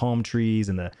pool and the palm trees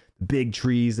and the big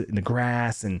trees and the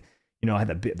grass. And, I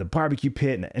had the barbecue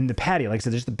pit and the patio. Like I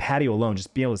said, just the patio alone,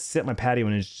 just being able to sit on my patio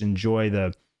and just enjoy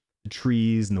the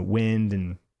trees and the wind.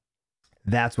 And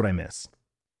that's what I miss.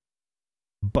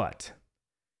 But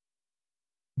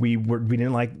we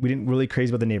didn't really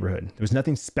crazy about the neighborhood. There was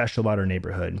nothing special about our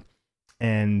neighborhood.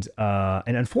 And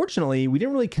unfortunately, we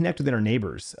didn't really connect with our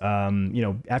neighbors.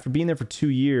 After being there for 2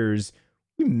 years,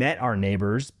 we met our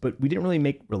neighbors, but we didn't really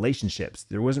make relationships.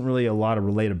 There wasn't really a lot of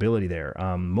relatability there.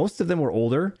 Most of them were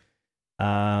older.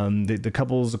 The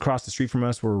couples across the street from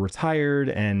us were retired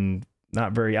and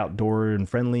not very outdoor and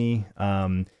friendly.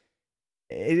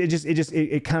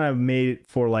 It kind of made it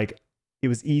for like, it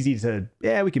was easy to,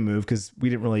 we can move, because we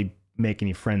didn't really make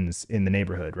any friends in the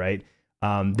neighborhood, right?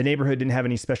 The neighborhood didn't have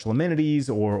any special amenities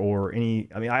or any.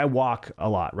 I mean, I walk a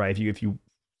lot, right? If you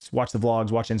watch the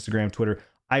vlogs, watch Instagram, Twitter,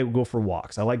 I go for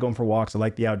walks. I like going for walks. I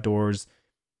like the outdoors.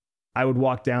 I would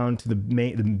walk down to the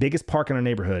biggest park in our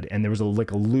neighborhood, and there was a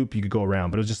loop you could go around,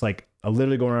 but it was just like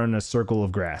literally going around in a circle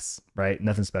of grass, right?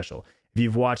 Nothing special. If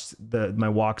you've watched my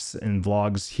walks and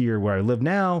vlogs here where I live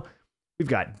now, we've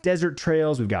got desert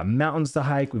trails, we've got mountains to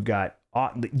hike, we've got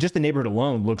just the neighborhood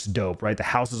alone looks dope, right? The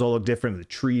houses all look different, the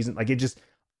trees, and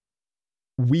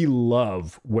we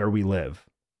love where we live.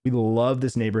 We love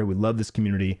this neighborhood. We love this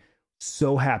community.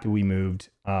 So happy we moved.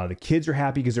 The kids are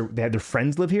happy because they had their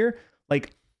friends live here.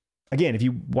 Like, again, if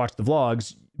you watch the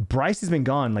vlogs, Bryce has been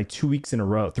gone like 2 weeks in a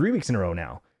row, 3 weeks in a row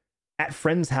now, at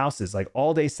friends' houses, like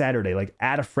all day Saturday, like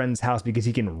at a friend's house, because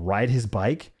he can ride his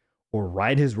bike or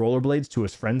ride his rollerblades to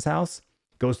his friend's house.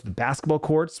 Goes to the basketball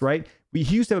courts, right? He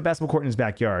used to have a basketball court in his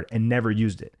backyard and never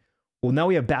used it. Well, now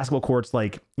we have basketball courts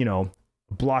like,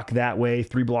 block that way,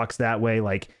 3 blocks that way,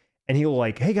 like, and he'll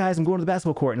like, hey guys, I'm going to the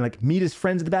basketball court, and like meet his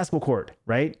friends at the basketball court,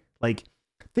 right? Like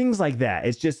things like that.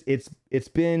 It's just it's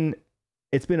been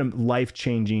a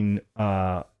life-changing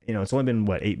it's only been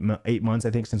what 8 months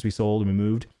I think since we sold and we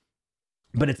moved,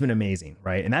 but it's been amazing,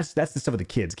 right? And that's the stuff with the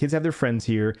kids. Kids have their friends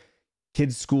here.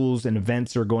 Kids' schools and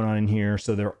events are going on in here,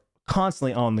 so they're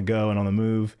constantly on the go and on the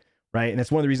move, right? And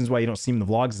that's one of the reasons why you don't see them in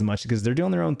the vlogs as much, because they're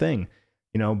doing their own thing.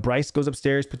 Bryce goes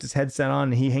upstairs, puts his headset on,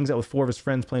 and he hangs out with 4 of his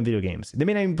friends playing video games. They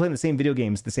may not even play the same video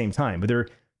games at the same time, but they're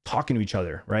talking to each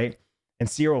other, right? And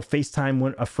Sierra will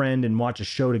FaceTime a friend and watch a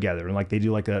show together, and like they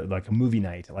do like a movie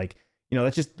night. Like, you know,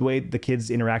 that's just the way the kids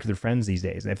interact with their friends these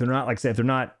days. And if they're not, like I said, if they're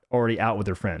not already out with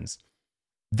their friends,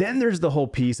 then there's the whole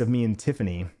piece of me and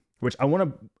Tiffany, which I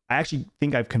actually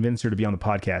think I've convinced her to be on the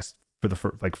podcast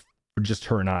for just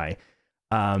her and I.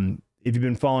 If you've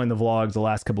been following the vlogs the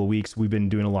last couple of weeks, we've been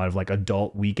doing a lot of like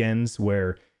adult weekends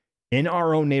where in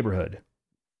our own neighborhood,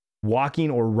 walking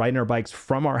or riding our bikes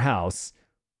from our house,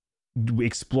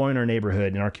 exploring our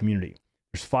neighborhood and our community.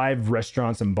 There's 5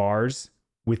 restaurants and bars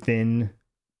within,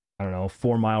 I don't know,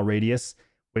 4-mile radius,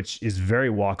 which is very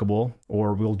walkable,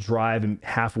 or we'll drive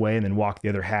halfway and then walk the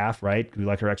other half, right? We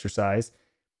like our exercise.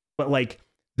 But like,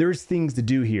 there's things to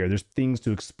do here. There's things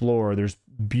to explore. There's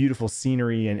beautiful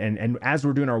scenery. And as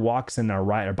we're doing our walks and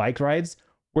our bike rides,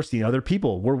 we're seeing other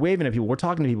people. We're waving at people. We're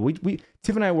talking to people.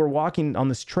 Tiff and I were walking on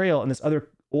this trail, and this other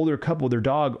older couple, their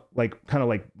dog, like kind of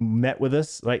like met with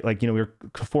us. Like, you know, we were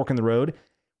forking the road.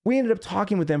 We ended up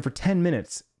talking with them for 10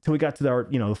 minutes till we got to our,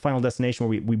 you know, the final destination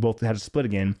where we both had to split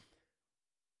again.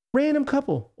 Random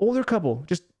couple, older couple,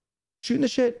 just shooting the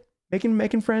shit,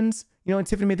 making friends. You know, and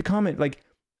Tiffany made the comment, like,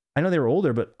 I know they were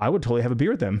older, but I would totally have a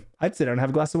beer with them. I'd sit down and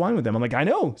have a glass of wine with them. I'm like, I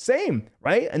know, same,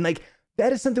 right? And like,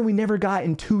 that is something we never got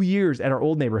in 2 years at our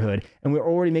old neighborhood. And we're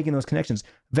already making those connections.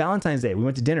 Valentine's Day, we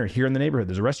went to dinner here in the neighborhood.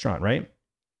 There's a restaurant, right?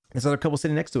 This other couple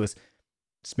sitting next to us,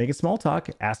 just making small talk,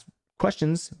 ask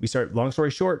questions. We start, long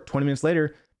story short, 20 minutes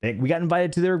later, we got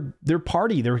invited to their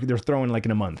party they're throwing like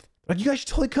in a month. Like, you guys should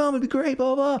totally come. It'd be great,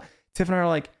 blah, blah, blah. Tiff and I are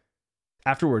like,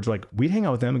 afterwards, like, we'd hang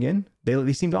out with them again.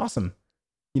 They seemed awesome.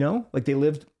 You know, like they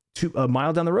lived a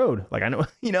mile down the road. Like, I know,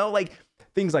 you know, like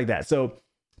things like that. So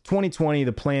 2020,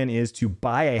 the plan is to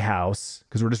buy a house,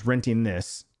 because we're just renting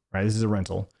this, right? This is a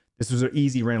rental. This was an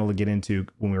easy rental to get into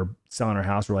when we were selling our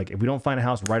house. We're like, if we don't find a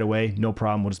house right away, no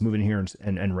problem. We'll just move in here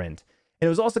and rent. And it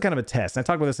was also kind of a test. And I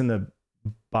talked about this in the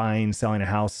buying, selling a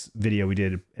house video we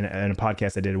did in a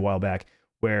podcast I did a while back,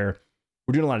 where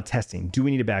we're doing a lot of testing. Do we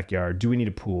need a backyard? Do we need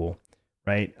a pool?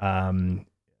 Right?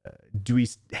 Do we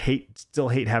still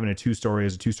hate having a 2-story?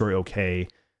 Is a 2-story okay?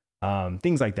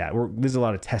 Things like that. There's a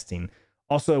lot of testing.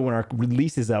 Also, when our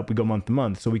lease is up, we go month to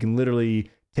month, so we can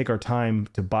literally take our time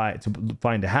to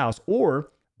find a house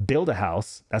or build a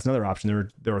house. That's another option.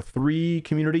 There are 3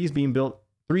 communities being built,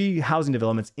 3 housing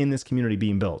developments in this community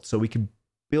being built, so we could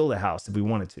build a house if we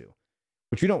wanted to,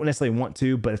 which we don't necessarily want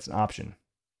to, but it's an option.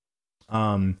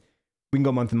 We can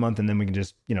go month to month, and then we can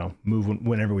just, you know, move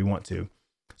whenever we want to.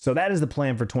 So that is the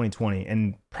plan for 2020,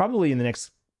 and probably in the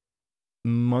next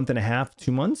month and a half,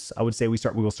 2 months, I would say we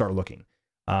will start looking.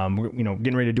 We're, you know,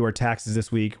 getting ready to do our taxes this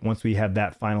week. Once we have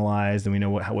that finalized and we know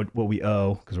what we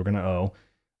owe, because we're gonna owe,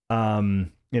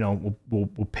 you know,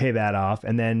 we'll pay that off,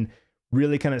 and then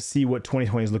really kind of see what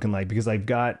 2020 is looking like, because I've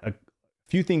got a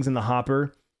few things in the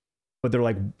hopper, but they're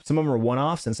like, some of them are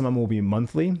one-offs and some of them will be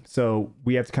monthly. So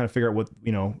we have to kind of figure out what,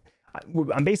 you know,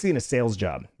 I'm basically in a sales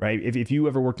job, right? If you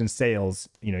ever worked in sales,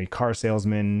 you know, car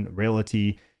salesman,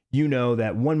 realty, you know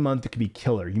that 1 month it could be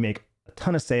killer. You make a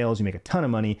ton of sales, you make a ton of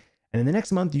money, and then the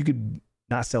next month you could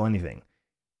not sell anything.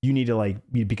 You need to like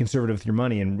be conservative with your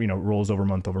money, and, you know, rolls over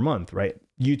month, right?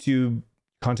 YouTube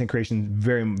content creation is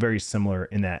very, very similar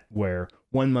in that, where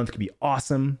 1 month could be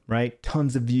awesome, right?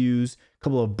 Tons of views, a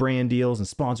couple of brand deals and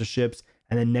sponsorships,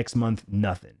 and then next month,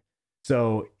 nothing.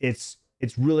 So it's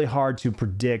really hard to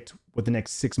predict what the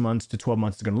next 6 months to 12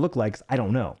 months is going to look like, 'cause I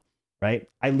don't know, right?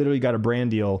 I literally got a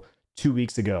brand deal 2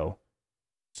 weeks ago.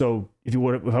 So if I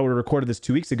would have recorded this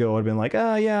 2 weeks ago, I'd have been like,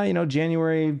 oh yeah, you know,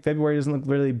 January, February doesn't look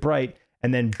really bright.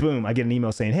 And then boom, I get an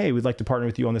email saying, hey, we'd like to partner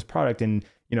with you on this product, and,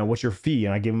 you know, what's your fee?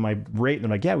 And I give them my rate, and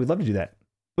they're like, yeah, we'd love to do that.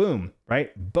 Boom,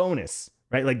 right? Bonus,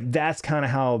 right? Like, that's kind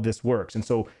of how this works. And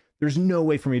so there's no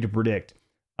way for me to predict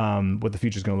what the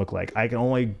future is going to look like. I can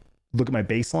only look at my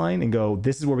baseline and go,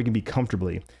 this is where we can be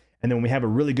comfortably. And then when we have a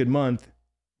really good month,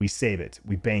 we save it,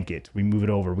 we bank it, we move it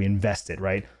over, we invest it,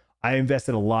 right? I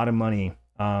invested a lot of money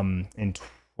in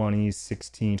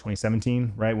 2016,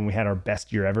 2017, right? When we had our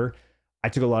best year ever. I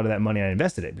took a lot of that money and I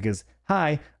invested it because,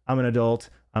 hi, I'm an adult,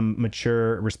 I'm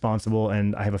mature, responsible,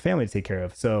 and I have a family to take care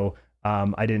of. So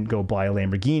I didn't go buy a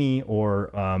Lamborghini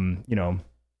or, you know,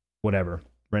 whatever,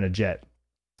 rent a jet.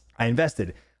 I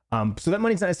invested. So that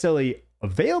money's not necessarily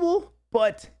available,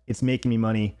 but it's making me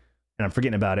money and I'm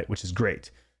forgetting about it, which is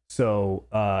great. So,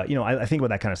 you know, I think about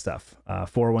that kind of stuff.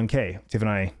 401k, Tiff and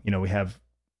I, you know, we have,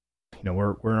 you know,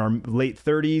 we're in our late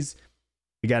 30s.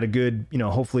 We got a good, you know,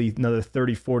 hopefully another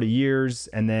 30, 40 years.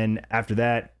 And then after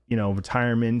that, you know,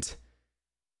 retirement,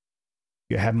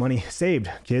 you have money saved.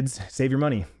 Kids, save your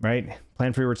money, right?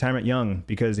 Plan for your retirement young,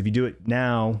 because if you do it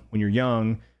now when you're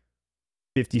young,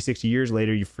 50, 60 years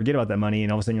later, you forget about that money,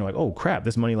 and all of a sudden you're like, oh crap,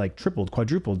 this money like tripled,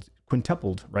 quadrupled,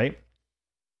 quintupled, right?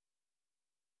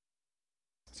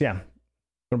 So yeah, I'm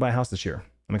gonna buy a house this year.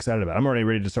 I'm excited about it. I'm already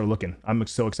ready to start looking. I'm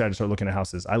so excited to start looking at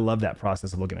houses. I love that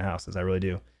process of looking at houses. I really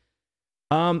do.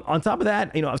 On top of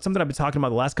that, something I've been talking about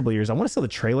the last couple of years, I want to sell the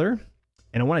trailer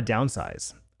and I want to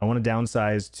downsize. I want to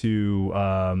downsize to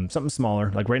something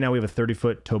smaller. Like right now we have a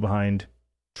 30-foot tow behind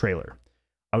trailer.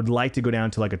 I would like to go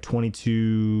down to like a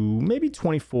 22, maybe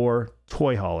 24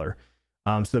 toy hauler,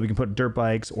 so that we can put dirt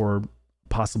bikes or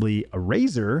possibly a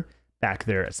RZR back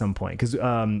there at some point. Because,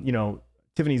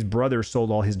 Tiffany's brother sold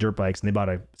all his dirt bikes and they bought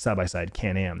a side-by-side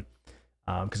Can-Am.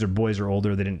 Because their boys are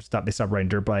older, they stopped riding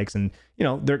dirt bikes, and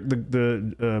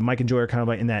the Mike and Joy are kind of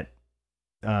like in that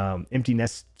empty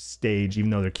nest stage. Even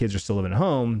though their kids are still living at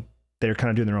home, they're kind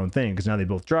of doing their own thing because now they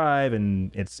both drive,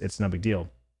 and it's no big deal.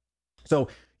 So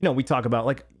we talk about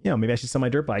like, maybe I should sell my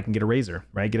dirt bike and get a RZR,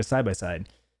 right? Get a side-by-side.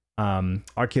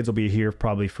 Our kids will be here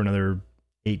probably for another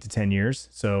 8 to 10 years,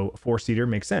 so a 4-seater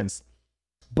makes sense.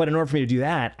 But in order for me to do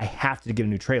that, I have to get a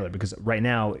new trailer, because right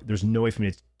now there's no way for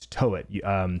me to tow it.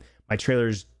 My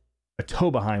trailer's a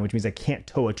tow behind, which means I can't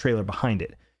tow a trailer behind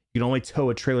it. You can only tow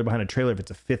a trailer behind a trailer if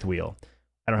it's a fifth wheel.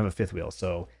 I don't have a fifth wheel,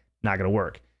 so not going to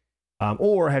work.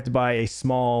 Or I have to buy a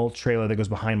small trailer that goes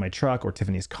behind my truck or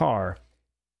Tiffany's car.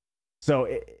 So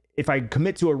if I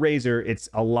commit to a RZR, it's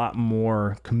a lot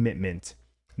more commitment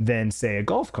than, say, a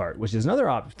golf cart, which is another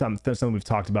something we've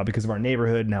talked about because of our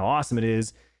neighborhood and how awesome it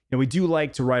is. We do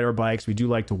like to ride our bikes. We do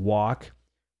like to walk,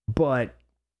 but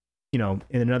in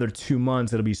another 2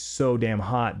 months, it'll be so damn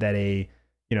hot that a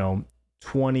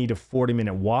 20 to 40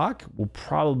 minute walk will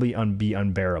probably be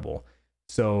unbearable.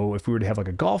 So if we were to have like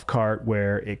a golf cart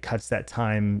where it cuts that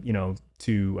time,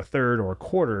 to a third or a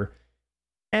quarter,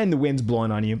 and the wind's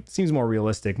blowing on you, it seems more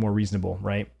realistic, more reasonable,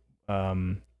 right?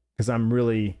 Because I'm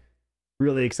really,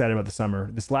 really excited about the summer.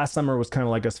 This last summer was kind of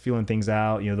like us feeling things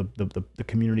out, the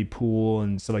community pool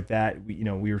and stuff like that.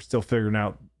 We were still figuring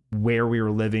out where we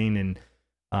were living, and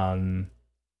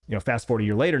fast forward a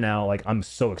year later now, like I'm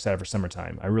so excited for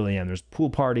summertime. I really am. There's pool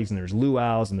parties and there's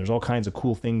luau's and there's all kinds of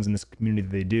cool things in this community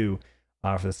that they do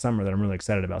for the summer that I'm really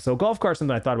excited about. So golf cart is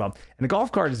something I thought about, and the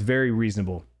golf cart is very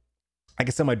reasonable. I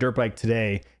can sell my dirt bike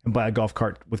today and buy a golf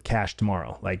cart with cash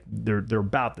tomorrow. Like they're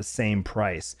about the same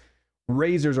price.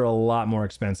 RZRs are a lot more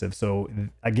expensive. So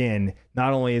again,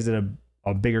 not only is it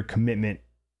a bigger commitment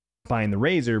buying the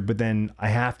RZR, but then I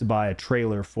have to buy a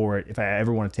trailer for it if I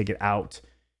ever want to take it out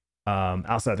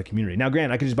outside the community. Now,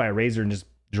 granted, I could just buy a RZR and just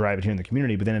drive it here in the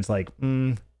community, but then it's like,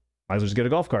 might as well just get a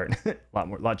golf cart. a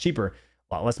lot cheaper,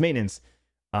 a lot less maintenance.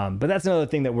 But that's another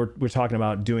thing that we're talking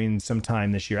about doing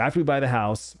sometime this year. After we buy the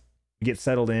house, we get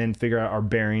settled in, figure out our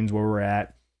bearings, where we're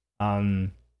at.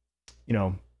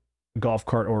 Golf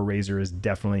cart or RZR is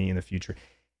definitely in the future.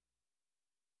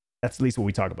 That's at least what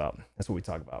we talk about.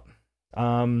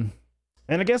 And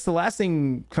I guess the last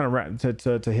thing kind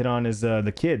of to hit on is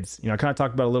the kids. I kind of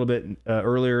talked about a little bit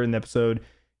earlier in the episode.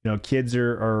 Kids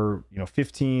are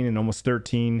 15 and almost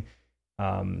 13.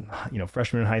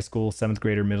 Freshmen in high school, 7th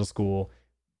grader, middle school.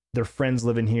 Their friends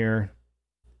live in here,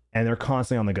 and they're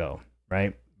constantly on the go.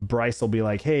 Right? Bryce will be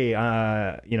like, hey,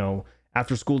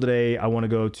 after school today, I want to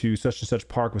go to such and such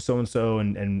park with so-and-so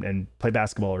and play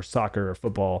basketball or soccer or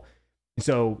football. And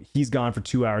so he's gone for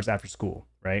 2 hours after school,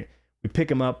 right? We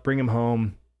pick him up, bring him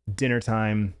home, dinner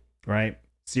time, right?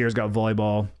 Sierra's got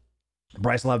volleyball.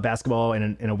 Bryce will have basketball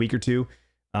in a week or two.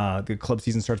 The club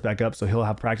season starts back up, so he'll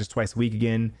have practice twice a week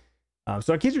again.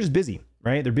 So our kids are just busy,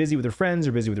 right? They're busy with their friends,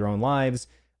 they're busy with their own lives,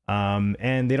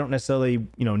 and they don't necessarily,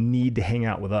 need to hang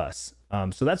out with us.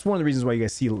 So that's one of the reasons why you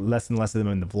guys see less and less of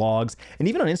them in the vlogs. And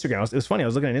even on Instagram, it was funny. I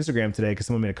was looking at Instagram today because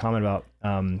someone made a comment about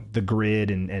the grid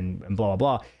and blah, blah,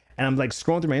 blah. And I'm like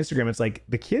scrolling through my Instagram. It's like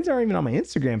the kids aren't even on my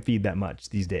Instagram feed that much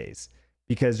these days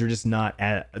because they're just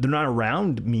they're not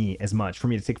around me as much for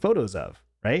me to take photos of,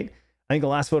 right? I think the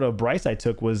last photo of Bryce I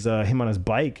took was him on his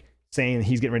bike saying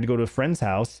he's getting ready to go to a friend's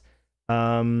house,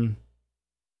 3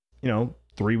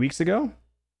 weeks ago.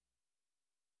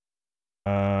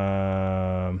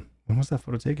 When was that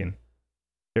photo taken?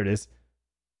 There it is.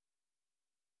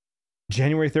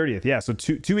 January 30th. Yeah, so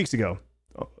 2 weeks ago,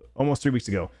 almost 3 weeks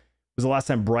ago, was the last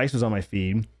time Bryce was on my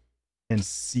feed. And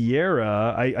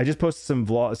Sierra, I just posted some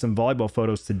volleyball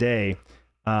photos today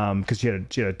because she had a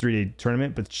 3-day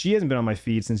tournament, but she hasn't been on my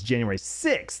feed since January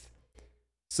 6th.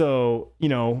 So,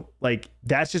 like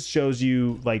that just shows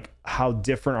you like how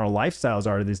different our lifestyles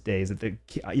are these days. That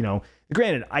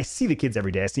granted, I see the kids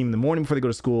every day. I see them in the morning before they go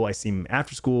to school. I see them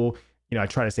after school. I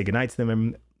try to say goodnight to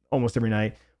them almost every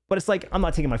night. But it's like, I'm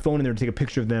not taking my phone in there to take a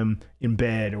picture of them in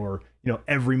bed or,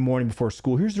 every morning before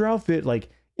school. Here's their outfit. Like,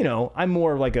 I'm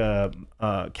more like a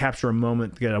capture a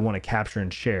moment that I want to capture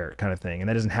and share kind of thing. And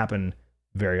that doesn't happen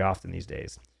very often these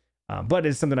days. But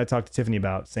it's something I talked to Tiffany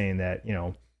about, saying that,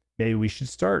 maybe we should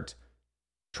start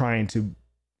trying to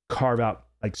carve out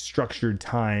like structured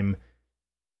time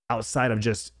outside of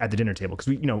just at the dinner table.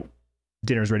 Cause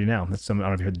dinner's ready now. I don't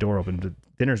know if you heard the door open, but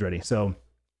dinner's ready. So,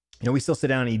 we still sit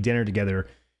down and eat dinner together.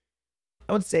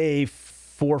 I would say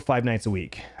 4 or 5 nights a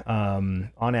week,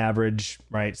 on average,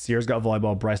 right? Sierra's got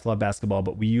volleyball, Bryce will have basketball,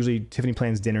 but Tiffany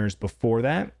plans dinners before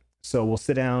that. So we'll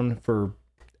sit down for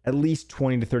at least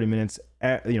 20 to 30 minutes,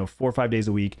 4 or 5 days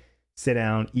a week, sit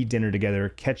down, eat dinner together,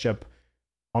 catch up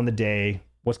on the day,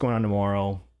 what's going on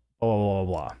tomorrow, blah, blah, blah,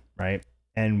 blah, right?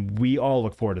 And we all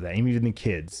look forward to that. Even the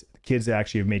kids. The kids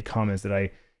actually have made comments that I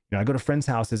go to friends'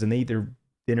 houses and they eat their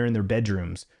dinner in their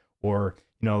bedrooms, or,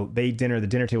 they eat dinner at the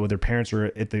dinner table with their parents or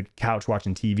at the couch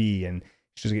watching TV. And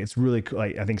it's really cool.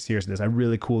 Like, I think Sierra said this,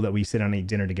 really cool that we sit down and eat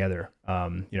dinner together,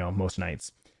 most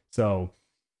nights. So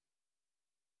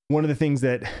one of the things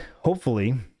that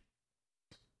hopefully,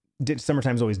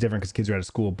 summertime is always different because kids are out of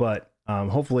school, but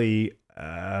hopefully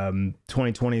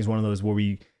 2020 is one of those where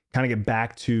we kind of get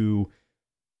back to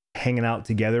hanging out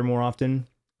together more often,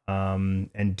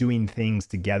 and doing things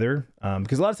together.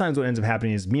 Because a lot of times what ends up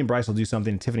happening is me and Bryce will do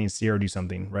something, and Tiffany and Sierra do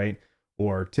something, right?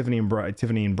 Or Tiffany and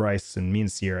Bryce and me and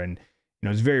Sierra. And,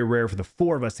 it's very rare for the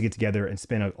 4 of us to get together and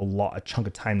spend a chunk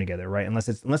of time together, right?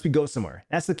 Unless we go somewhere.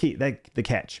 That's the key, the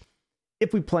catch.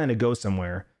 If we plan to go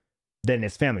somewhere, then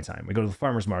it's family time. We go to the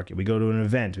farmer's market, we go to an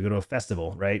event, we go to a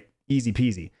festival, right? Easy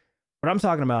peasy. But I'm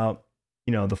talking about,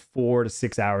 the 4 to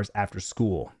 6 hours after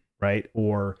school, right?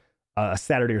 Or a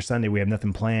Saturday or Sunday, we have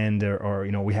nothing planned, or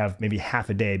we have maybe half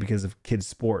a day because of kids'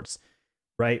 sports,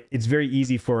 right? It's very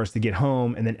easy for us to get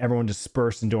home and then everyone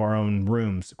disperse into our own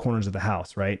rooms, corners of the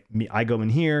house, right? I go in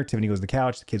here, Tiffany goes to the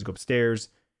couch, the kids go upstairs,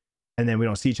 and then we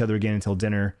don't see each other again until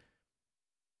dinner.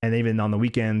 And even on the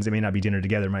weekends, it may not be dinner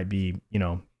together. It might be,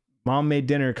 mom made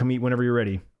dinner, come eat whenever you're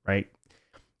ready, right?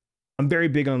 I'm very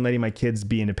big on letting my kids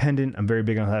be independent. I'm very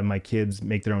big on having my kids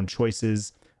make their own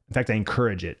choices. In fact, I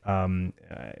encourage it.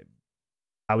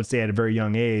 I would say at a very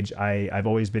young age, I've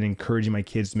always been encouraging my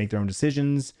kids to make their own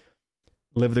decisions,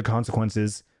 live with the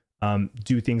consequences,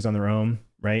 do things on their own,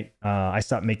 right? I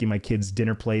stopped making my kids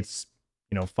dinner plates,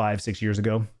 5, 6 years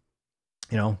ago.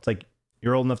 It's like,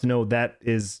 you're old enough to know that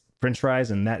is French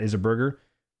fries and that is a burger.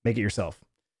 Make it yourself.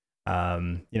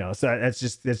 So that's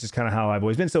just kind of how I've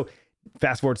always been. So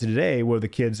fast forward to today, where the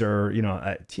kids are,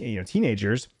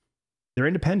 teenagers, they're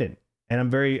independent. And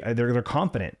they're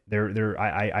confident.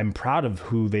 I'm proud of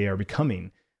who they are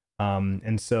becoming.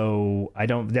 And so I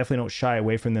definitely don't shy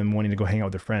away from them wanting to go hang out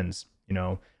with their friends.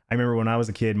 I remember when I was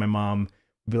a kid, my mom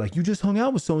would be like, "You just hung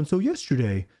out with so-and-so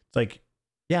yesterday." It's like,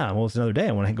 yeah, well, it's another day.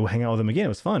 I want to go hang out with them again. It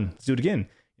was fun. Let's do it again.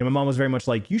 My mom was very much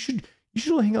like, you should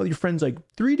only hang out with your friends like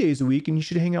 3 days a week, and you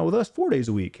should hang out with us 4 days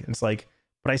a week. And it's like,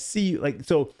 but I see, like,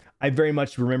 so I very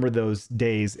much remember those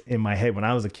days in my head when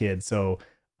I was a kid. So,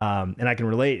 and I can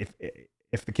relate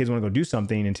if the kids want to go do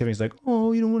something and Tiffany's like,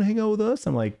 "Oh, you don't want to hang out with us?"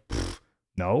 I'm like,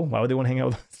 no, why would they want to hang out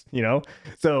with us?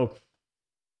 So,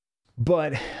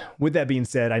 but with that being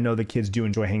said, I know the kids do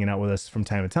enjoy hanging out with us from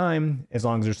time to time, as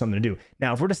long as there's something to do.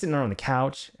 Now, if we're just sitting there on the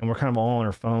couch and we're kind of all on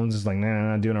our phones, just like,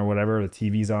 nah, doing our whatever, the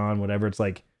TV's on, whatever, it's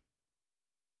like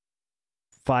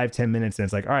 5-10 minutes and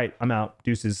it's like, all right, I'm out,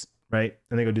 deuces, right?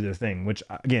 And they go do their thing, which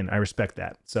again, I respect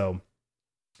that. So,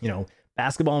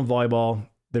 basketball and volleyball,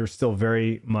 they're still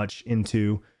very much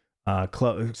into.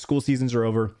 School seasons are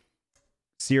over.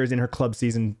 Sierra's in her club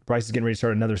season. Bryce is getting ready to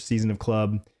start another season of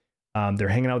club. They're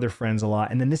hanging out with their friends a lot.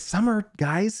 And then this summer,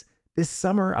 guys,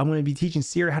 I'm going to be teaching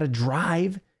Sierra how to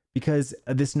drive, because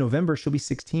this November she'll be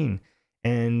 16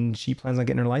 and she plans on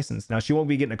getting her license. Now, she won't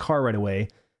be getting a car right away,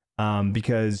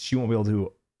 because she won't be able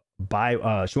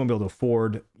to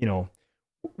afford,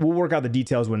 we'll work out the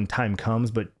details when time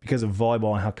comes, but because of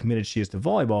volleyball and how committed she is to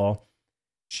volleyball,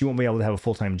 she won't be able to have a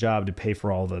full-time job to pay for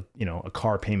all the, a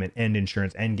car payment and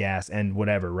insurance and gas and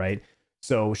whatever, right?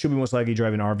 So she'll be most likely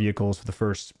driving our vehicles for the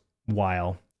first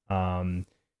while. And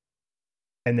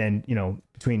then,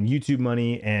 between YouTube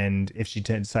money and if she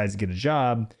decides to get a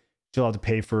job, she'll have to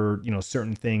pay for,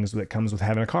 certain things that comes with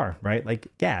having a car, right? Like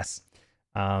gas.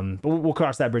 But we'll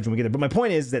cross that bridge when we get there. But my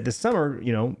point is that this summer,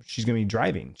 she's going to be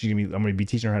driving. I'm going to be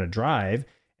teaching her how to drive,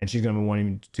 and she's going to be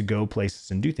wanting to go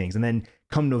places and do things. And then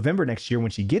come November next year, when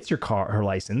she gets her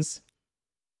license,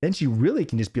 then she really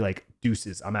can just be like,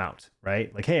 deuces, I'm out,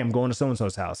 right? Like, hey, I'm going to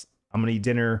so-and-so's house. I'm going to eat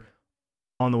dinner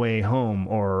on the way home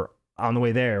or on the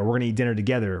way there. We're going to eat dinner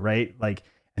together, right? Like,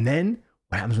 and then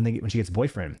what happens when she gets a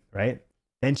boyfriend, right?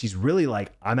 Then she's really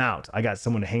like, I'm out. I got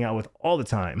someone to hang out with all the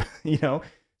time, you know?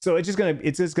 So it's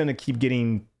just gonna keep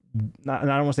getting, not,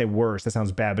 and I don't want to say worse, that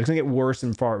sounds bad, but it's gonna get worse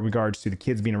in far regards to the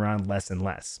kids being around less and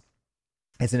less.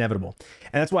 It's inevitable.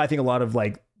 And that's why I think a lot of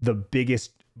like the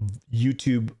biggest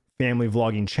YouTube family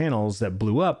vlogging channels that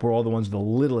blew up were all the ones with the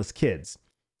littlest kids,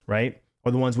 right?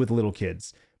 Or the ones with little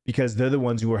kids, because they're the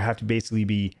ones who have to basically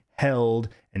be held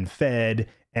and fed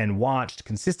and watched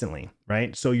consistently,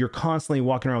 right? So you're constantly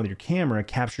walking around with your camera,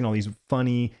 capturing all these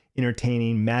funny,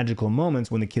 entertaining, magical moments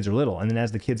when the kids are little. And then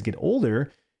as the kids get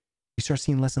older, you start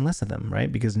seeing less and less of them,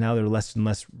 right? Because now they're less and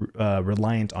less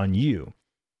reliant on you.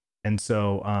 And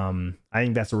so I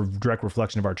think that's a direct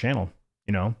reflection of our channel,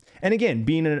 you know? And again,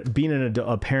 being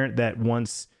a parent that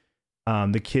wants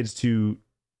the kids to,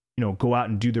 you know, go out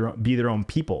and be their own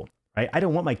people, right? I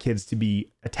don't want my kids to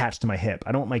be attached to my hip.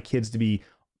 I don't want my kids to be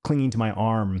clinging to my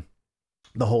arm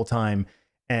the whole time.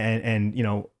 And you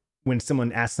know, when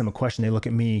someone asks them a question, they look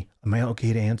at me, am I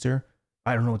okay to answer?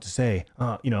 I don't know what to say.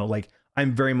 You know, like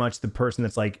I'm very much the person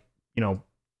that's like, you know,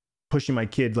 pushing my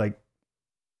kid, like,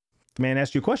 the man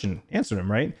asked you a question, answer him,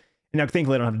 right? And now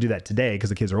thankfully I don't have to do that today because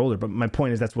the kids are older, but my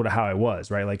point is that's how I was,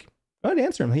 right? Like, I'd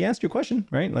answer him. He asked you a question,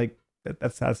 right? Like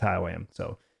that's how I am.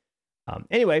 So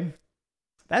anyway,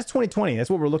 that's 2020. That's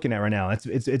what we're looking at right now.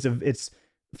 It's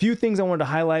a few things I wanted to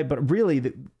highlight, but really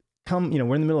you know,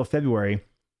 we're in the middle of February,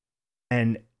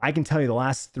 and I can tell you the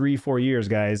last 3-4 years,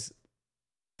 guys,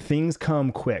 things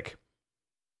come quick,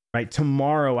 right?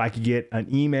 Tomorrow I could get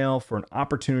an email for an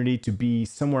opportunity to be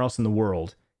somewhere else in the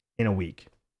world in a week,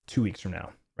 2 weeks from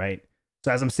now, right?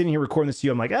 So as I'm sitting here recording this to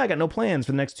you, I'm like, I got no plans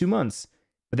for the next 2 months.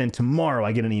 But then tomorrow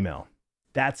I get an email.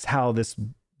 That's how this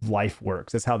life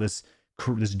works. That's how this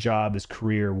job, this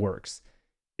career works.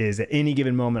 Is at any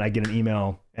given moment I get an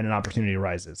email and an opportunity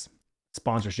arises.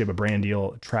 Sponsorship, a brand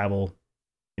deal, travel,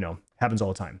 you know, happens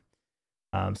all the time.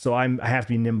 So I have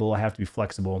to be nimble. I have to be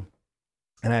flexible,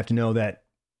 and I have to know that,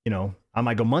 you know, I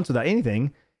might go months without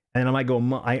anything, and I might go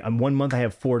 1 month I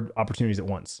have 4 opportunities at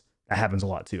once. That happens a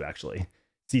lot too, actually.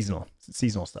 Seasonal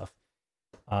stuff.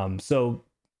 So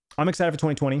I'm excited for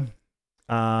 2020.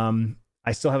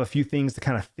 I still have a few things to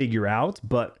kind of figure out,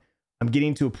 but I'm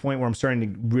getting to a point where I'm starting to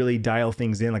really dial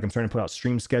things in. Like I'm starting to put out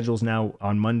stream schedules now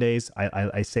on Mondays.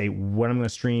 I say what I'm going to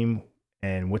stream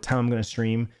and what time I'm going to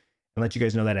stream, and let you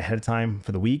guys know that ahead of time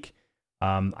for the week.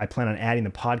 I plan on adding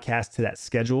the podcast to that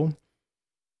schedule,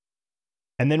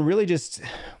 and then really just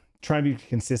trying to be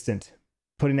consistent,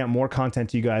 putting out more content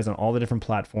to you guys on all the different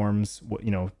platforms, you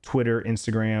know, Twitter,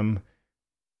 Instagram.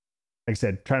 Like I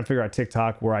said, trying to figure out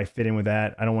TikTok, where I fit in with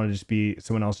that. I don't want to just be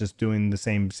someone else just doing the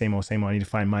same old. I need to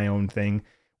find my own thing,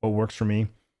 what works for me.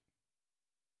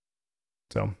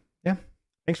 So yeah,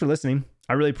 thanks for listening.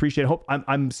 I really appreciate it.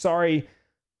 I'm sorry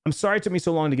it took me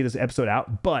so long to get this episode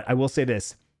out, but I will say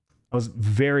this. I was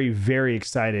very, very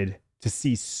excited to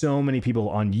see so many people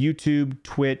on YouTube,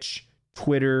 Twitch,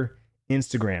 Twitter,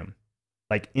 Instagram,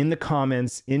 like in the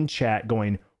comments, in chat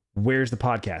going, where's the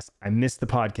podcast? I missed the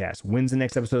podcast. When's the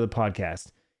next episode of the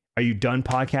podcast? Are you done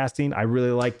podcasting? I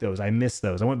really like those. I missed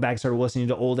those. I went back and started listening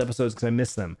to old episodes because I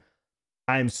missed them.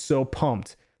 I am so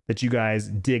pumped that you guys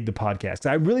dig the podcast.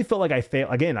 I really felt like I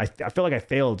failed. Again, I feel like I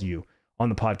failed you on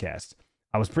the podcast.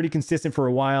 I was pretty consistent for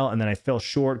a while, and then I fell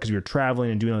short because we were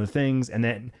traveling and doing other things. And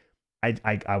then I'd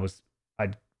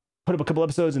put up a couple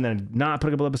episodes and then not put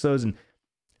a couple episodes, and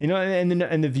you know,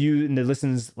 and the view and the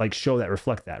listens like show that,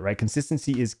 reflect that, right?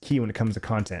 Consistency is key when it comes to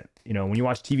content. You know, when you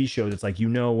watch TV shows, it's like, you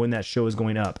know, when that show is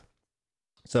going up.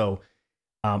 So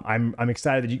I'm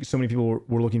excited that so many people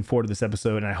were looking forward to this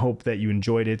episode, and I hope that you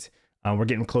enjoyed it. We're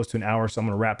getting close to an hour, so I'm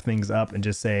going to wrap things up and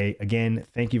just say again,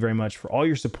 thank you very much for all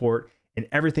your support and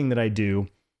everything that I do.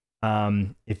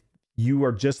 If you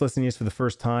are just listening to this for the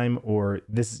first time, or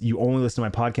you only listen to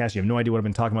my podcast, you have no idea what I've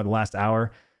been talking about the last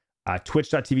hour.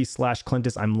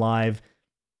 Twitch.tv/Clintus. I'm live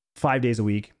 5 days a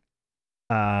week.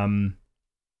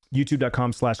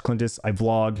 YouTube.com/Clintus. I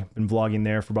vlog. Been vlogging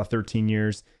there for about 13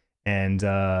 years. And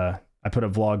I put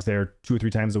up vlogs there 2 or 3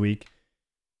 times a week.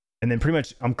 And then pretty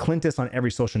much I'm Clintus on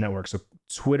every social network. So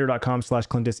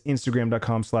Twitter.com/Clintus,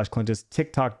 Instagram.com/Clintus,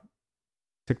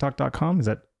 TikTok.com. I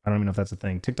don't even know if that's a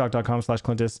thing.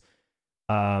 TikTok.com/Clintus.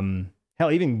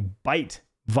 Hell, even Byte.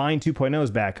 Vine 2.0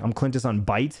 is back. I'm Clintus on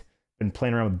Byte. Been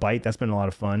playing around with Byte. That's been a lot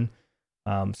of fun.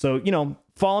 So, you know,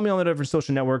 follow me on the different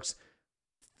social networks.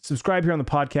 Subscribe here on the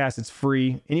podcast. It's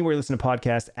free. Anywhere you listen to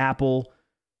podcasts, Apple,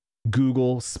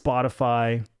 Google,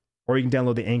 Spotify, or you can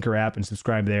download the Anchor app and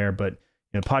subscribe there. But,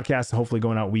 you know, podcasts are hopefully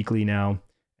going out weekly now.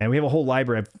 And we have a whole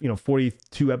library of, you know,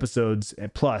 42 episodes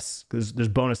plus, because there's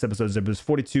bonus episodes there. But there's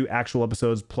 42 actual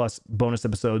episodes plus bonus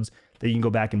episodes that you can go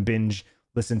back and binge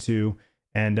listen to.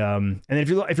 And then if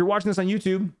you're watching this on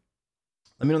YouTube,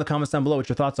 let me know in the comments down below what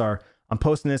your thoughts are. I'm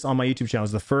posting this on my YouTube channel.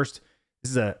 This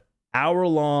is a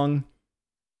hour-long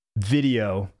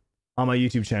video on my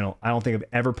YouTube channel. I don't think I've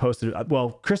ever posted it.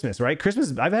 Well, Christmas, right?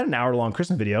 Christmas, I've had an hour-long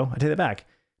Christmas video. I take that back.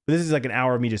 But this is like an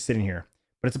hour of me just sitting here.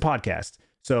 But it's a podcast.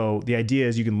 So the idea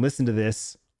is you can listen to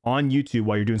this on YouTube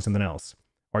while you're doing something else.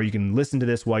 Or you can listen to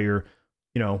this while you're,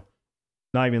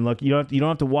 not even looking. You don't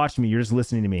have to watch me. You're just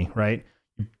listening to me, right?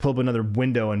 You pull up another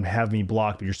window and have me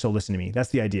blocked, but you're still listening to me. That's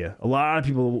the idea. A lot of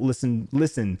people listen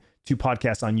to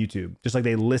podcasts on YouTube, just like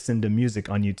they listen to music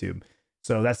on YouTube.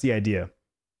 So that's the idea.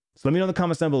 So let me know in the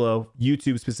comments down below,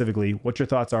 YouTube specifically, what your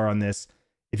thoughts are on this.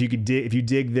 If you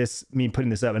dig this, me putting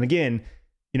this up. And again,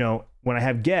 when I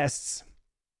have guests,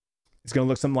 it's going to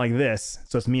look something like this.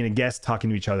 So it's me and a guest talking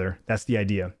to each other. That's the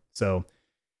idea. So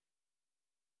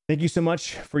thank you so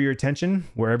much for your attention,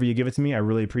 wherever you give it to me. I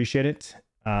really appreciate it.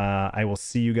 I will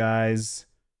see you guys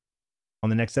on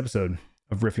the next episode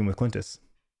of Riffing with Clintus.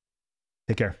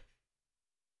 Take care.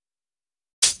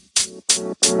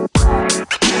 You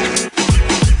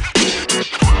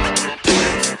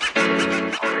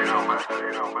know, man.